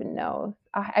you don't even know.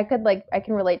 I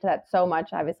can relate to that so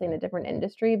much, obviously in a different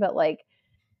industry, but like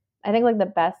I think like the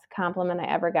best compliment I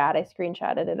ever got, I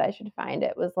screenshotted it, I should find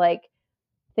it, was like,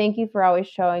 thank you for always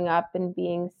showing up and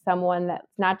being someone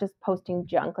that's not just posting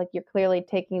junk. Like you're clearly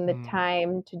taking the Mm,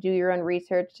 time to do your own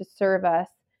research to serve us,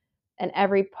 and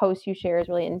every post you share is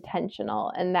really intentional,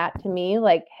 and that to me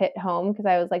like hit home because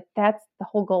I was like, that's the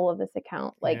whole goal of this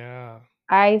account. Like yeah.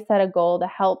 I set a goal to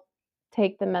help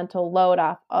take the mental load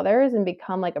off others and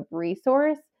become like a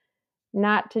resource,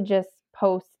 not to just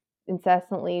post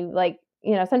incessantly. Like,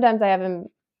 sometimes I have them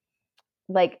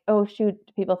like, oh shoot,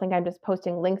 people think I'm just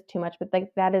posting links too much, but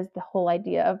like that is the whole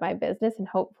idea of my business. And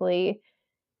hopefully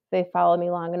they follow me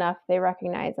long enough, they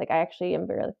recognize like I actually am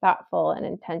very thoughtful and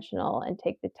intentional and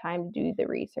take the time to do the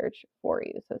research for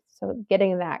you. So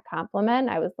getting that compliment,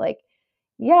 I was like,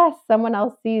 yes, someone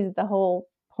else sees the whole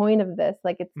point of this.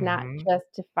 Like it's not Hmm. just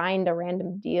to find a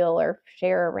random deal or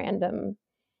share a random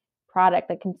product.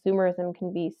 Like consumerism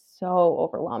can be so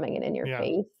overwhelming and in your Yeah.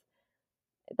 face.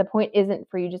 The point isn't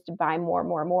for you just to buy more,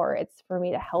 more, more. It's for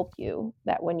me to help you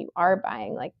that when you are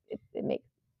buying, like it makes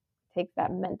takes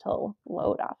that mental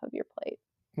load off of your plate.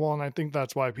 Well, and I think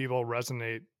that's why people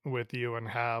resonate with you and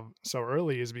have so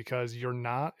early, is because you're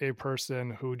not a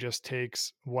person who just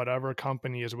takes whatever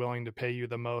company is willing to pay you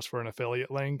the most for an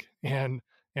affiliate link and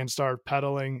start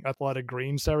peddling athletic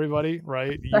greens to everybody,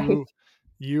 right? Right.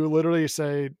 You literally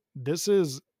say, this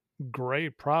is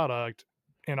great product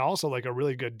and also like a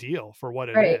really good deal for what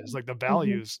it Right. is. Like the Hmm.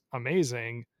 value's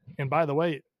amazing. And by the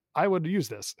way, I would use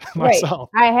this Right. myself.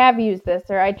 I have used this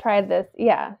or I tried this.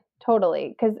 Yeah, totally.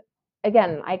 Because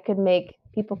again,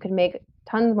 people could make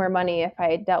tons more money if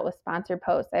I dealt with sponsored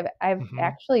posts. I've Hmm.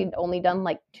 actually only done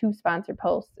like 2 sponsored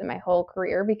posts in my whole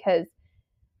career because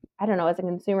I don't know, as a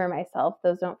consumer myself,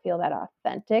 those don't feel that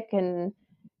authentic. And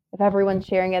if everyone's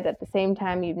sharing it at the same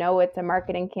time, you know it's a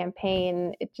marketing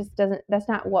campaign. It just doesn't. That's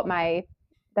not what my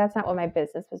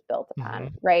business was built upon,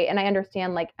 Hmm. right? And I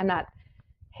understand, like, I'm not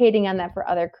hating on that for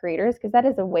other creators because that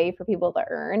is a way for people to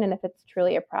earn. And if it's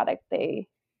truly a product they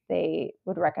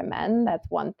would recommend, that's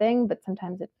one thing. But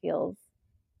sometimes it feels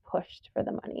pushed for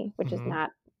the money, which is Hmm.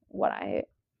 not what I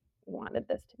wanted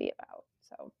this to be about.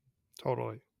 So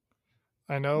Totally.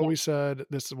 I know yeah, we said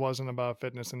this wasn't about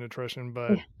fitness and nutrition,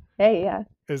 but yeah, hey, yeah.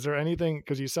 is there anything,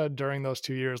 because you said during those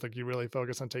 2 years, like you really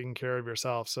focused on taking care of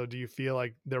yourself. So do you feel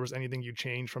like there was anything you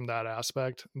changed from that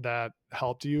aspect that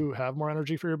helped you have more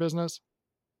energy for your business?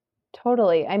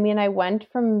 Totally. I mean, I went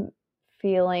from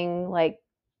feeling like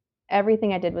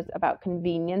everything I did was about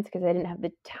convenience because I didn't have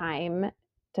the time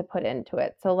to put into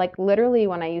it. So, like, literally,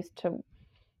 when I used to,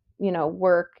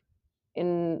 work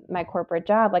in my corporate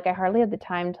job, like, I hardly had the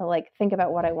time to like think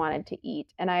about what I wanted to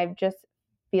eat. And I just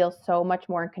feel so much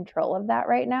more in control of that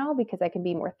right now because I can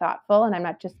be more thoughtful and I'm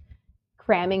not just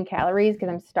cramming calories because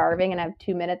I'm starving and I have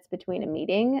 2 minutes between a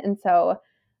meeting. And so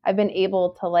I've been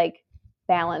able to like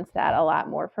balance that a lot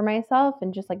more for myself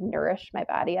and just like nourish my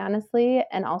body, honestly,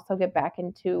 and also get back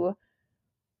into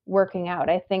working out.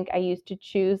 I think I used to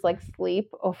choose like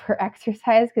sleep over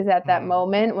exercise because at that Mm,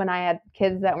 moment when I had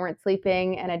kids that weren't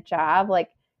sleeping and a job, like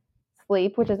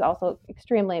sleep, which is also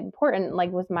extremely important,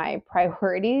 like was my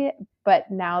priority. But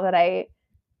now that I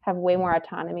have way more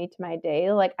autonomy to my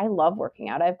day, like I love working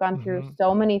out. I've gone through mhm,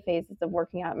 so many phases of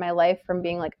working out in my life from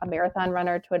being like a marathon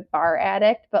runner to a bar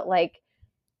addict, but like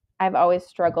I've always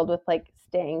struggled with like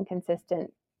staying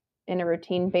consistent in a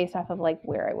routine based off of like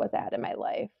where I was at in my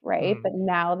life, right? mm, But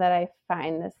now that I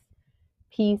find this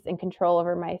peace and control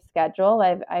over my schedule,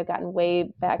 I've gotten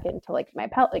way back into like my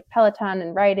like Peloton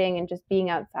and writing and just being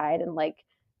outside and like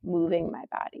moving my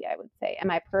body, I would say.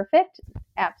 Am I perfect?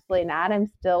 Absolutely not. I'm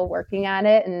still working on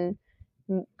it and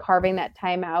carving that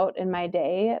time out in my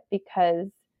day because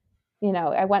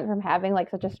I went from having like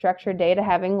such a structured day to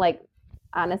having like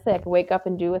honestly I could wake up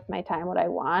and do with my time what I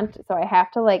want. So I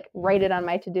have to like write it on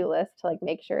my to-do list to like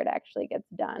make sure it actually gets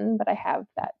done, but I have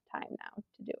that time now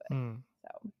to do it. mm.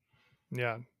 So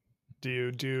Yeah.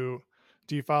 Do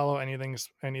you follow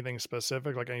anything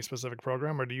specific, like any specific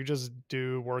program, or do you just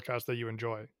do workouts that you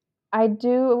enjoy? I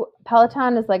do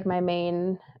Peloton is like my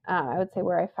main I would say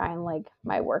where I find like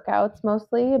my workouts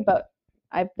mostly, but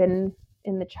I've been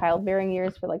in the childbearing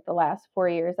years for like the last 4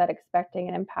 years. That Expecting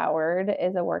and Empowered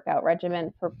is a workout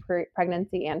regimen for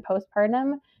pregnancy and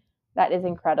postpartum that is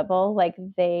incredible. Like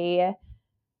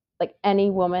any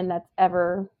woman that's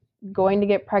ever going to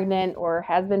get pregnant or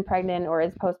has been pregnant or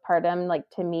is postpartum, like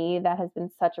to me, that has been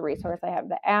such a resource. I have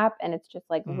the app and it's just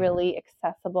like Mm, really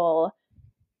accessible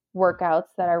workouts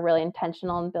that are really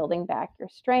intentional in building back your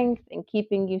strength and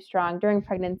keeping you strong during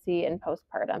pregnancy and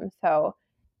postpartum. So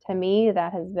to me,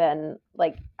 that has been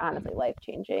like honestly life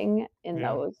changing in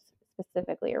yeah. those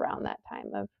specifically around that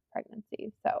time of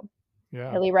pregnancy. So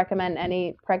Yeah. highly recommend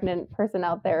any pregnant person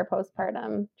out there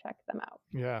postpartum, check them out.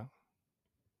 Yeah.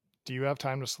 Do you have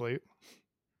time to sleep?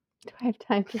 Do I have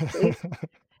time to sleep?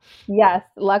 Yes.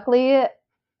 Luckily,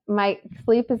 my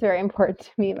sleep is very important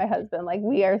to me and my husband. Like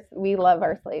we love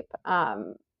our sleep.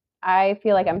 I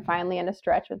feel like I'm finally in a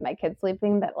stretch with my kids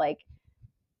sleeping that like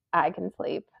I can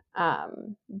sleep.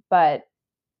 But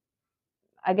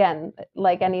again,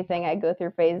 like anything, I go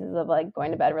through phases of like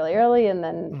going to bed really early and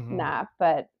then Hmm. not.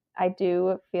 But I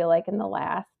do feel like in the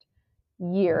last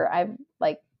year, I've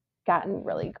like gotten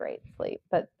really great sleep.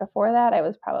 But before that, I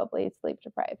was probably sleep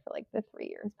deprived for like the 3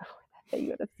 years before that you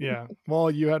would have seen. Yeah.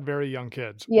 Well, you had very young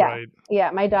kids, Yeah. right?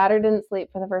 Yeah. My daughter didn't sleep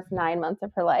for the first 9 months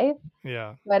of her life.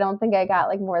 Yeah. So I don't think I got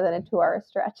like more than a 2 hour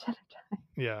stretch at a time.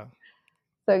 Yeah.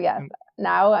 So, yes, And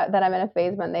now that I'm in a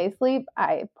phase when they sleep,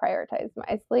 I prioritize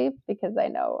my sleep because I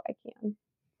know I can.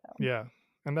 So, yeah.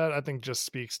 And that I think just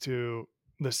speaks to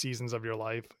the seasons of your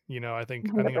life. I think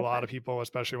a lot of 100%. people,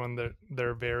 especially when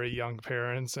they're very young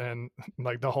parents, and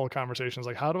like the whole conversation is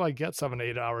like, how do I get 7 to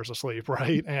 8 hours of sleep?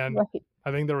 Right. And Right.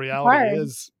 I think the It's reality hard.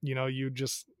 is,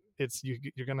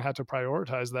 you're gonna have to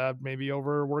prioritize that maybe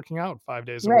over working out 5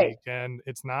 days a Right. week. And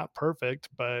it's not perfect,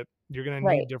 but you're gonna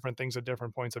Right. need different things at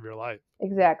different points of your life.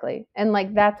 Exactly. And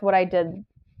like that's what I did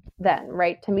then,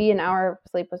 right? To me, an hour of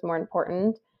sleep was more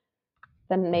important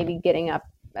than maybe getting up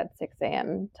at 6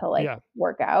 a.m. to like Yeah.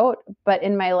 work out. But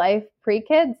in my life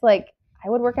pre-kids, like I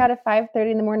would work out at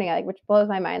 5:30 in the morning, like, which blows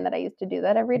my mind that I used to do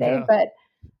that every day. Yeah. But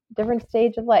different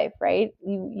stage of life, right?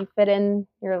 You fit in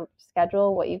your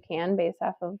schedule what you can based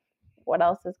off of what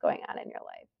else is going on in your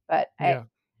life. But Yeah.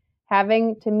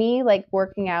 having to me, like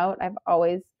working out, I've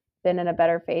always been in a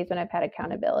better phase when I've had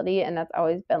accountability, and that's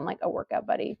always been like a workout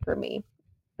buddy for me.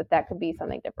 But that could be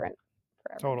something different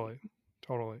for everyone. Totally.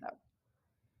 Totally. So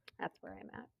that's where I'm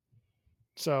at.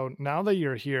 So now that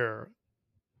you're here,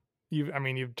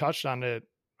 you've touched on it,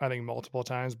 I think, multiple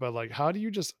times, but like, how do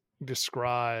you just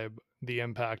describe the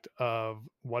impact of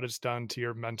what it's done to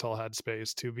your mental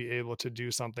headspace to be able to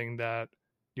do something that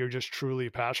you're just truly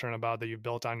passionate about that you've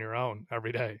built on your own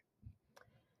every day?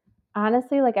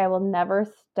 Honestly, like I will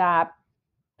never stop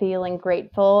feeling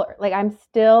grateful. Like I'm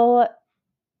still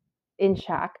in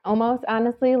shock almost,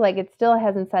 honestly. Like it still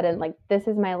hasn't set in, like this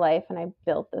is my life and I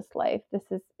built this life. This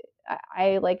is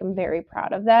I like am very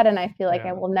proud of that, and I feel like I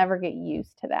Yeah. will never get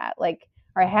used to that. Like,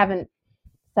 or I haven't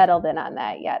settled in on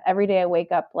that yet. Every day I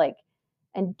wake up like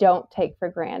and don't take for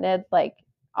granted like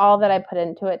all that I put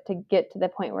into it to get to the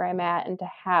point where I'm at and to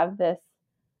have this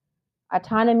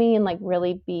autonomy and like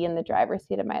really be in the driver's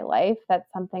seat of my life.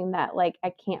 That's something that like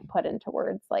I can't put into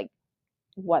words, like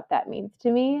what that means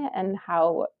to me and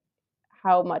how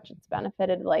much it's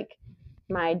benefited like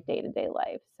my day-to-day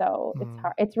life. So it's Mm.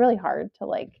 hard, it's really hard to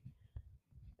like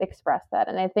express that.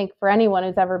 And I think for anyone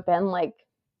who's ever been like,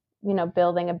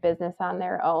 building a business on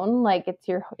their own, like it's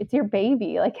your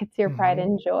baby, like it's your pride Mm-hmm.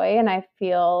 and joy, and I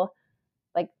feel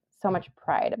like so much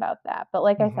pride about that. But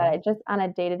like I said, Mm-hmm. I just on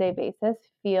a day-to-day basis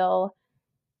feel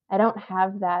I don't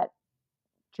have that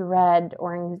dread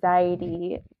or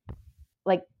anxiety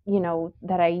like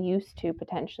that I used to.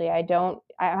 Potentially I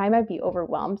might be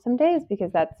overwhelmed some days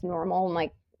because that's normal, and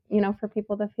like for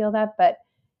people to feel that. But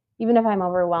even if I'm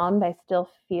overwhelmed, I still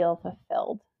feel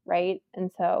fulfilled, right?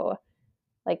 And so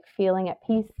like feeling at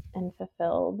peace and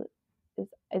fulfilled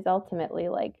is ultimately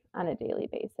like on a daily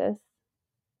basis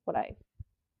what I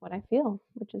feel,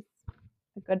 which is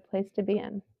a good place to be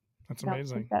in. That's I don't take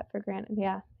amazing. that for granted.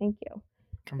 Yeah, thank you.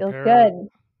 Feels Compare good.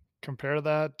 compare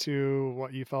that to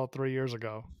what you felt 3 years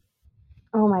ago.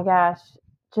 Oh my gosh,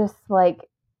 just like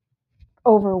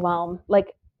overwhelm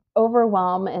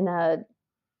in a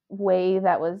way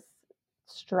that was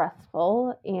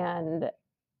stressful, and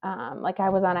like I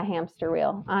was on a hamster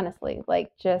wheel, honestly,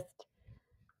 like just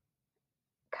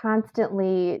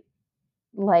constantly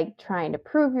like trying to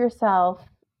prove yourself,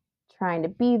 trying to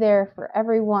be there for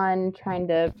everyone, trying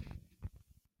to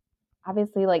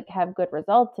obviously like have good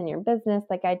results in your business.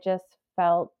 Like I just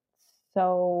felt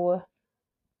so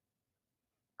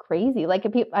crazy. Like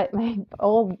if people, my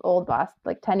old boss,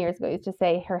 like 10 years ago, used to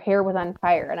say her hair was on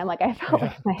fire, and I'm like, I felt Yeah.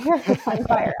 like my hair was on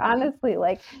fire. Honestly,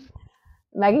 like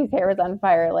Maggie's hair was on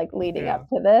fire, like leading Yeah. up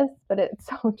to this. But it's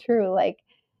so true. Like,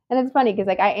 and it's funny because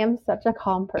like I am such a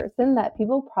calm person that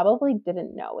people probably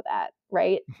didn't know that,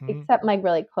 right? Mm-hmm. Except my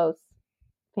really close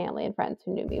family and friends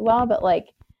who knew me well. But like,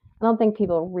 I don't think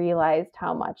people realized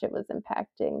how much it was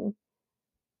impacting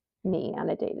me on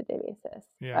a day-to-day basis.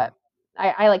 Yeah. But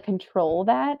I like control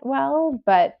that well,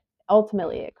 but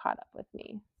ultimately it caught up with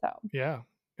me. So Yeah.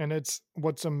 And it's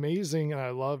what's amazing, and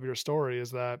I love your story,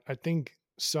 is that I think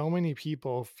so many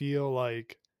people feel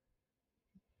like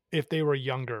if they were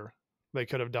younger, they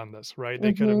could have done this, right?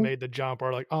 They could have mm-hmm, made the jump,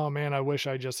 or like, oh man, I wish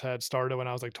I just had started when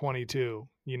I was like 22,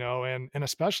 and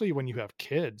especially when you have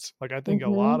kids. Like I think a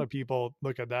lot mm-hmm, of people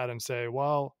look at that and say,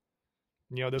 well,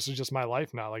 this is just my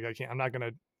life now. Like I'm not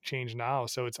gonna change now.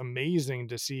 So it's amazing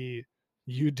to see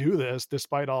you do this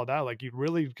despite all that. Like you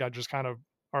really got just kind of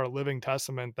are a living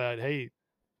testament that, hey,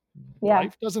 yeah,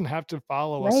 life doesn't have to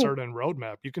follow a right, certain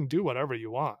roadmap. You can do whatever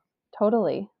you want.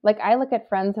 totally. Like I look at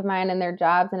friends of mine and their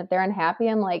jobs, and if they're unhappy,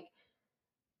 I'm like,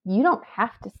 you don't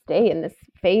have to stay in this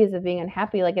phase of being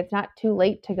unhappy. Like it's not too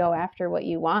late to go after what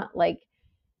you want. Like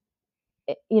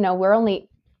we're only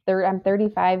I'm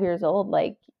 35 years old.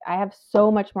 Like I have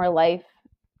so much more life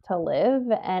to live,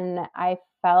 and I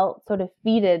felt so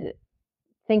defeated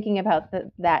thinking about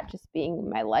that just being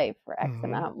my life for X Hmm.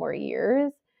 amount more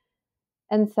years.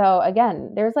 And so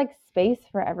again, there's like space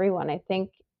for everyone. I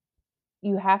think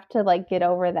you have to like get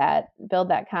over that, build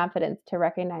that confidence to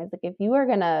recognize like if you are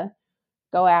going to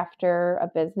go after a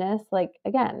business, like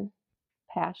again,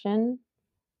 passion,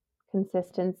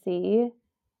 consistency,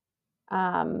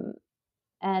 um,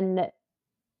 and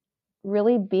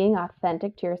really being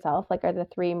authentic to yourself, like are the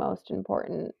three most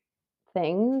important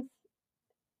things,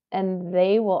 and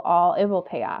it will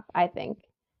pay off, I think.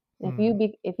 And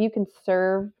Mm. if you can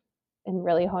serve and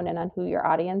really hone in on who your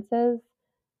audience is,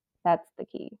 that's the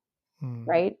key.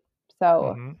 right?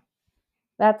 So Mm-hmm.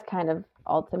 that's kind of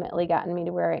ultimately gotten me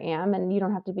to where I am. And you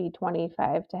don't have to be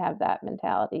 25 to have that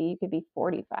mentality. You could be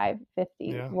 45,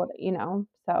 50, Yeah.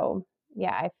 So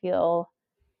yeah,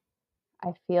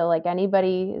 I feel like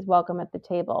anybody is welcome at the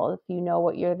table if you know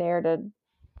what you're there to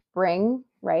bring,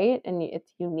 right? And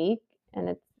it's unique and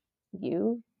it's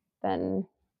you, then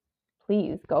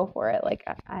please go for it. Like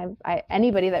I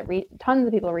anybody that tons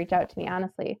of people reach out to me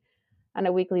honestly on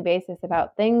a weekly basis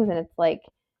about things, and it's like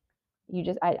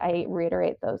I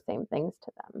reiterate those same things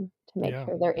to them to make Yeah.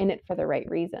 sure they're in it for the right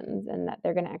reasons and that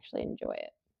they're going to actually enjoy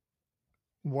it.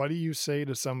 What do you say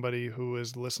to somebody who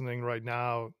is listening right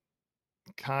now,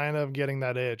 kind of getting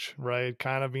that itch, right?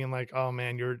 Kind of being like, "Oh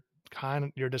man,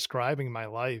 you're describing my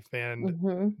life and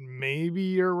Hmm. maybe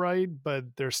you're right,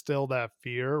 but there's still that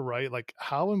fear, right?" Like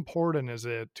how important is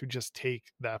it to just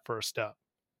take that first step?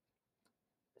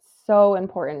 So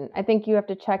important. I think you have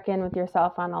to check in with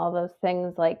yourself on all those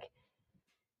things, like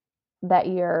that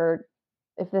you're,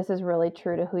 if this is really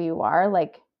true to who you are,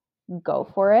 like go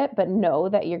for it, but know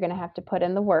that you're going to have to put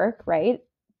in the work, right?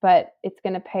 But it's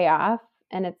going to pay off,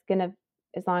 and it's going to,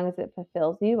 as long as it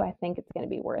fulfills you, I think it's going to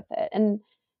be worth it. And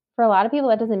for a lot of people,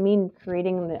 that doesn't mean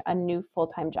creating a new full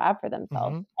time job for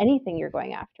themselves. Mhm. Anything you're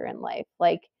going after in life,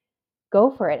 like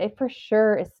go for it. It for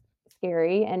sure is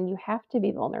scary, and you have to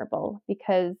be vulnerable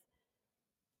because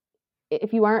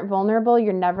if you aren't vulnerable,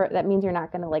 you're never, that means you're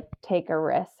not going to like take a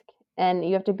risk. And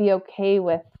you have to be okay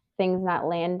with things not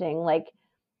landing. Like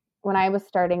when I was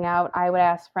starting out, I would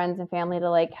ask friends and family to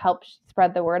like help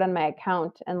spread the word on my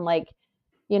account, and like,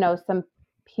 some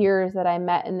peers that I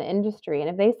met in the industry. And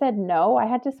if they said no, I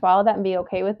had to swallow that and be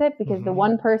okay with it, because the Mhm.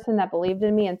 one person that believed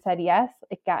in me and said yes,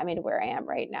 it got me to where I am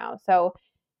right now. So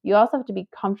you also have to be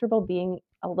comfortable being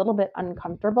a little bit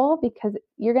uncomfortable, because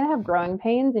you're going to have growing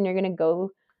pains, and you're going to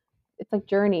go, it's like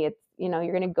journey. It's, you're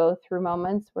going to go through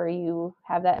moments where you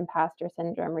have that imposter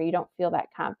syndrome, or you don't feel that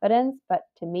confidence. But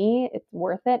to me, it's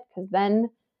worth it, because then,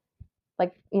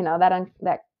 like,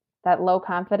 that low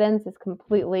confidence is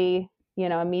completely,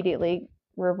 immediately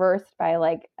reversed by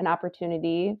like an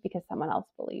opportunity because someone else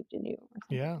believed in you or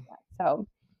something Yeah. like that. So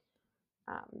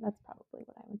that's probably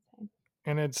what I would say.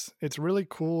 And it's really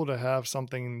cool to have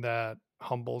something that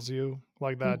humbles you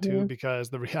like that too, Mm-hmm. because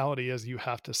the reality is you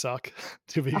have to suck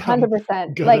to become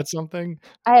 100%. good Like at something.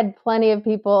 I had plenty of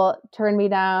people turn me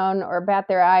down or bat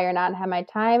their eye or not have my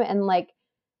time, and like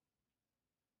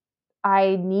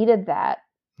I needed that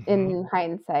Mhm. in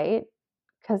hindsight,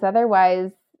 because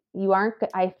otherwise you aren't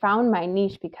I found my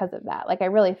niche because of that. Like I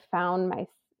really found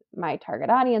my target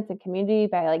audience and community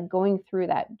by like going through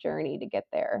that journey to get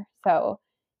there. So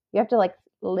you have to like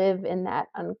live in that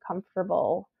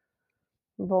uncomfortable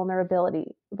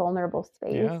vulnerable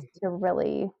space Yeah. to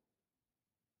really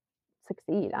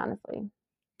succeed, honestly.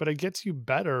 But it gets you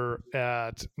better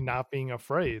at not being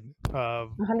afraid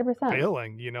of 100%.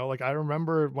 failing, like I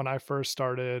remember when I first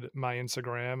started my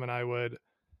Instagram and I would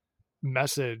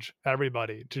message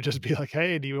everybody to just be like,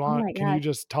 "Hey, Oh my can you gosh.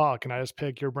 just talk? Can I just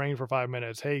pick your brain for 5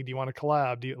 minutes? Hey, do you want to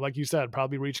collab?" Like you said,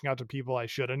 probably reaching out to people I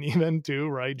shouldn't even do,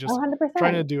 right? Just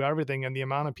trying to 100%. do everything. And the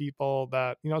amount of people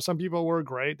that, some people were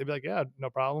great. They'd be like, "Yeah, no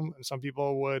problem." And some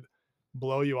people would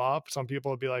blow you off. Some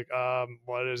people would be like,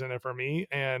 what isn't it for me?"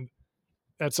 And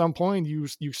at some point you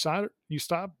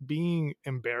stop being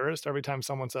embarrassed every time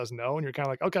someone says no, and you're kind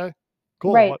of like, okay,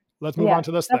 cool, Right. let's move Yeah. on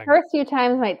to this The thing. first few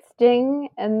times might sting,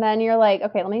 and then you're like,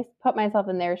 okay, let me put myself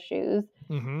in their shoes.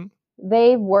 Hmm.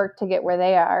 They've worked to get where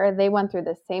they are. They went through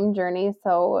the same journey.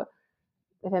 So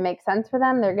if it makes sense for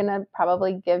them, they're going to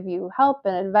probably give you help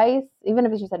and advice, even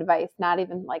if it's just advice, not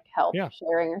even like help Yeah,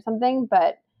 sharing or something.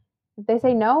 But if they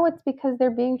say no, it's because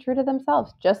they're being true to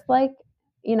themselves, just like,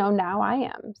 now I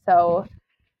am. So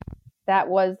that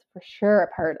was for sure a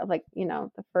part of like,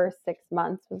 the first 6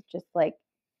 months was just like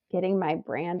getting my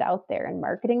brand out there and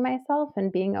marketing myself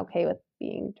and being okay with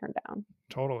being turned down.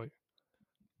 totally.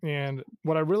 And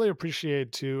what I really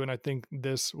appreciate too, and I think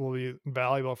this will be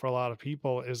valuable for a lot of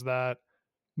people, is that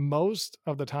most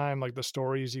of the time, like the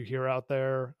stories you hear out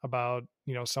there about,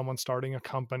 someone starting a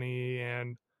company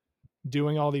and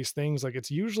doing all these things, like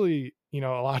it's usually, a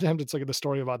lot of times it's like the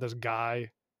story about this guy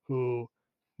who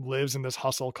lives in this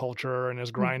hustle culture and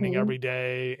is grinding Mm-hmm. every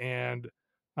day and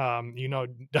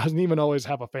doesn't even always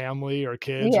have a family or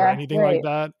kids or Yeah, anything like right,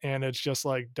 that. And it's just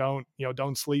like, don't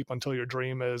sleep until your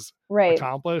dream is right,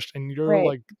 accomplished. And you're right.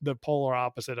 like the polar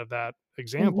opposite of that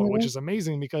example, which Mm-hmm. is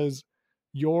amazing because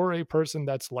you're a person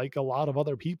that's like a lot of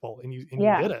other people and you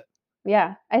Yeah, did it.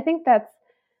 yeah. I think that's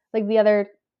like the other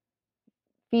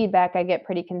feedback I get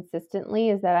pretty consistently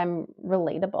is that I'm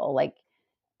relatable. Like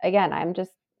again, I'm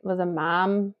just was a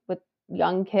mom with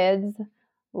young kids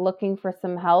looking for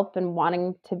some help and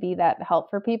wanting to be that help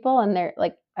for people. And they're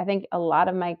like, I think a lot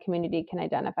of my community can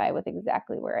identify with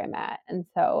exactly where I'm at. And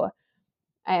so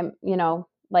I'm,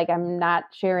 like I'm not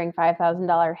sharing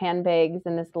 $5,000 handbags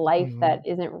in this life that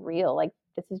isn't real. Like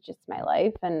this is just my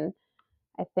life. And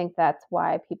I think that's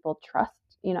why people trust,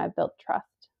 I've built trust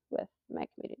with my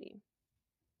community.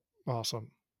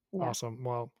 Awesome. Yeah. Awesome.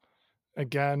 Well,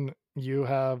 again, you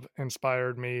have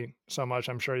inspired me so much.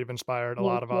 I'm sure you've inspired a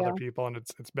lot of other people, and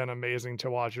it's been amazing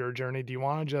to watch your journey. Do you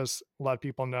want to just let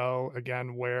people know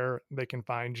again where they can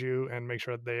find you and make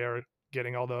sure they are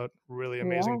getting all the really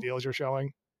amazing deals you're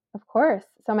showing? Of course.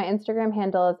 So my Instagram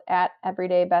handle is at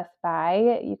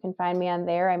everydaybestbuy. You can find me on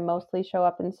there. I mostly show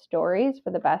up in stories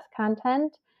for the best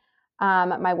content.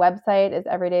 My website is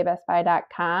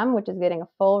everydaybestbuy.com, which is getting a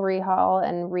full rehaul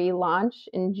and relaunch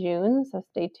in June. So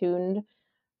stay tuned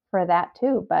for that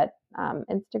too. But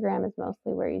Instagram is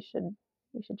mostly where you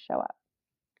should show up.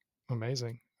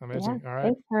 Amazing. All right.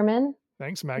 Thanks, Herman.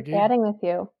 Thanks, Maggie. Chatting with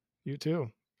you. You too.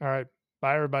 All right.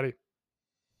 Bye, everybody.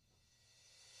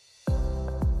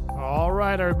 All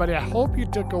right, everybody. I hope you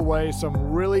took away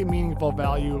some really meaningful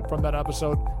value from that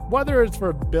episode, whether it's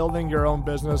for building your own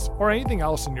business or anything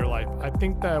else in your life. I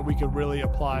think that we could really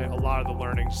apply a lot of the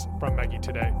learnings from Meggie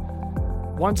today.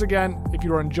 Once again, if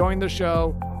you are enjoying the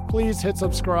show, please hit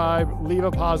subscribe, leave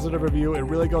a positive review. It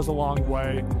really goes a long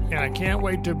way. And I can't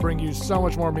wait to bring you so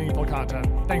much more meaningful content.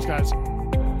 Thanks, guys.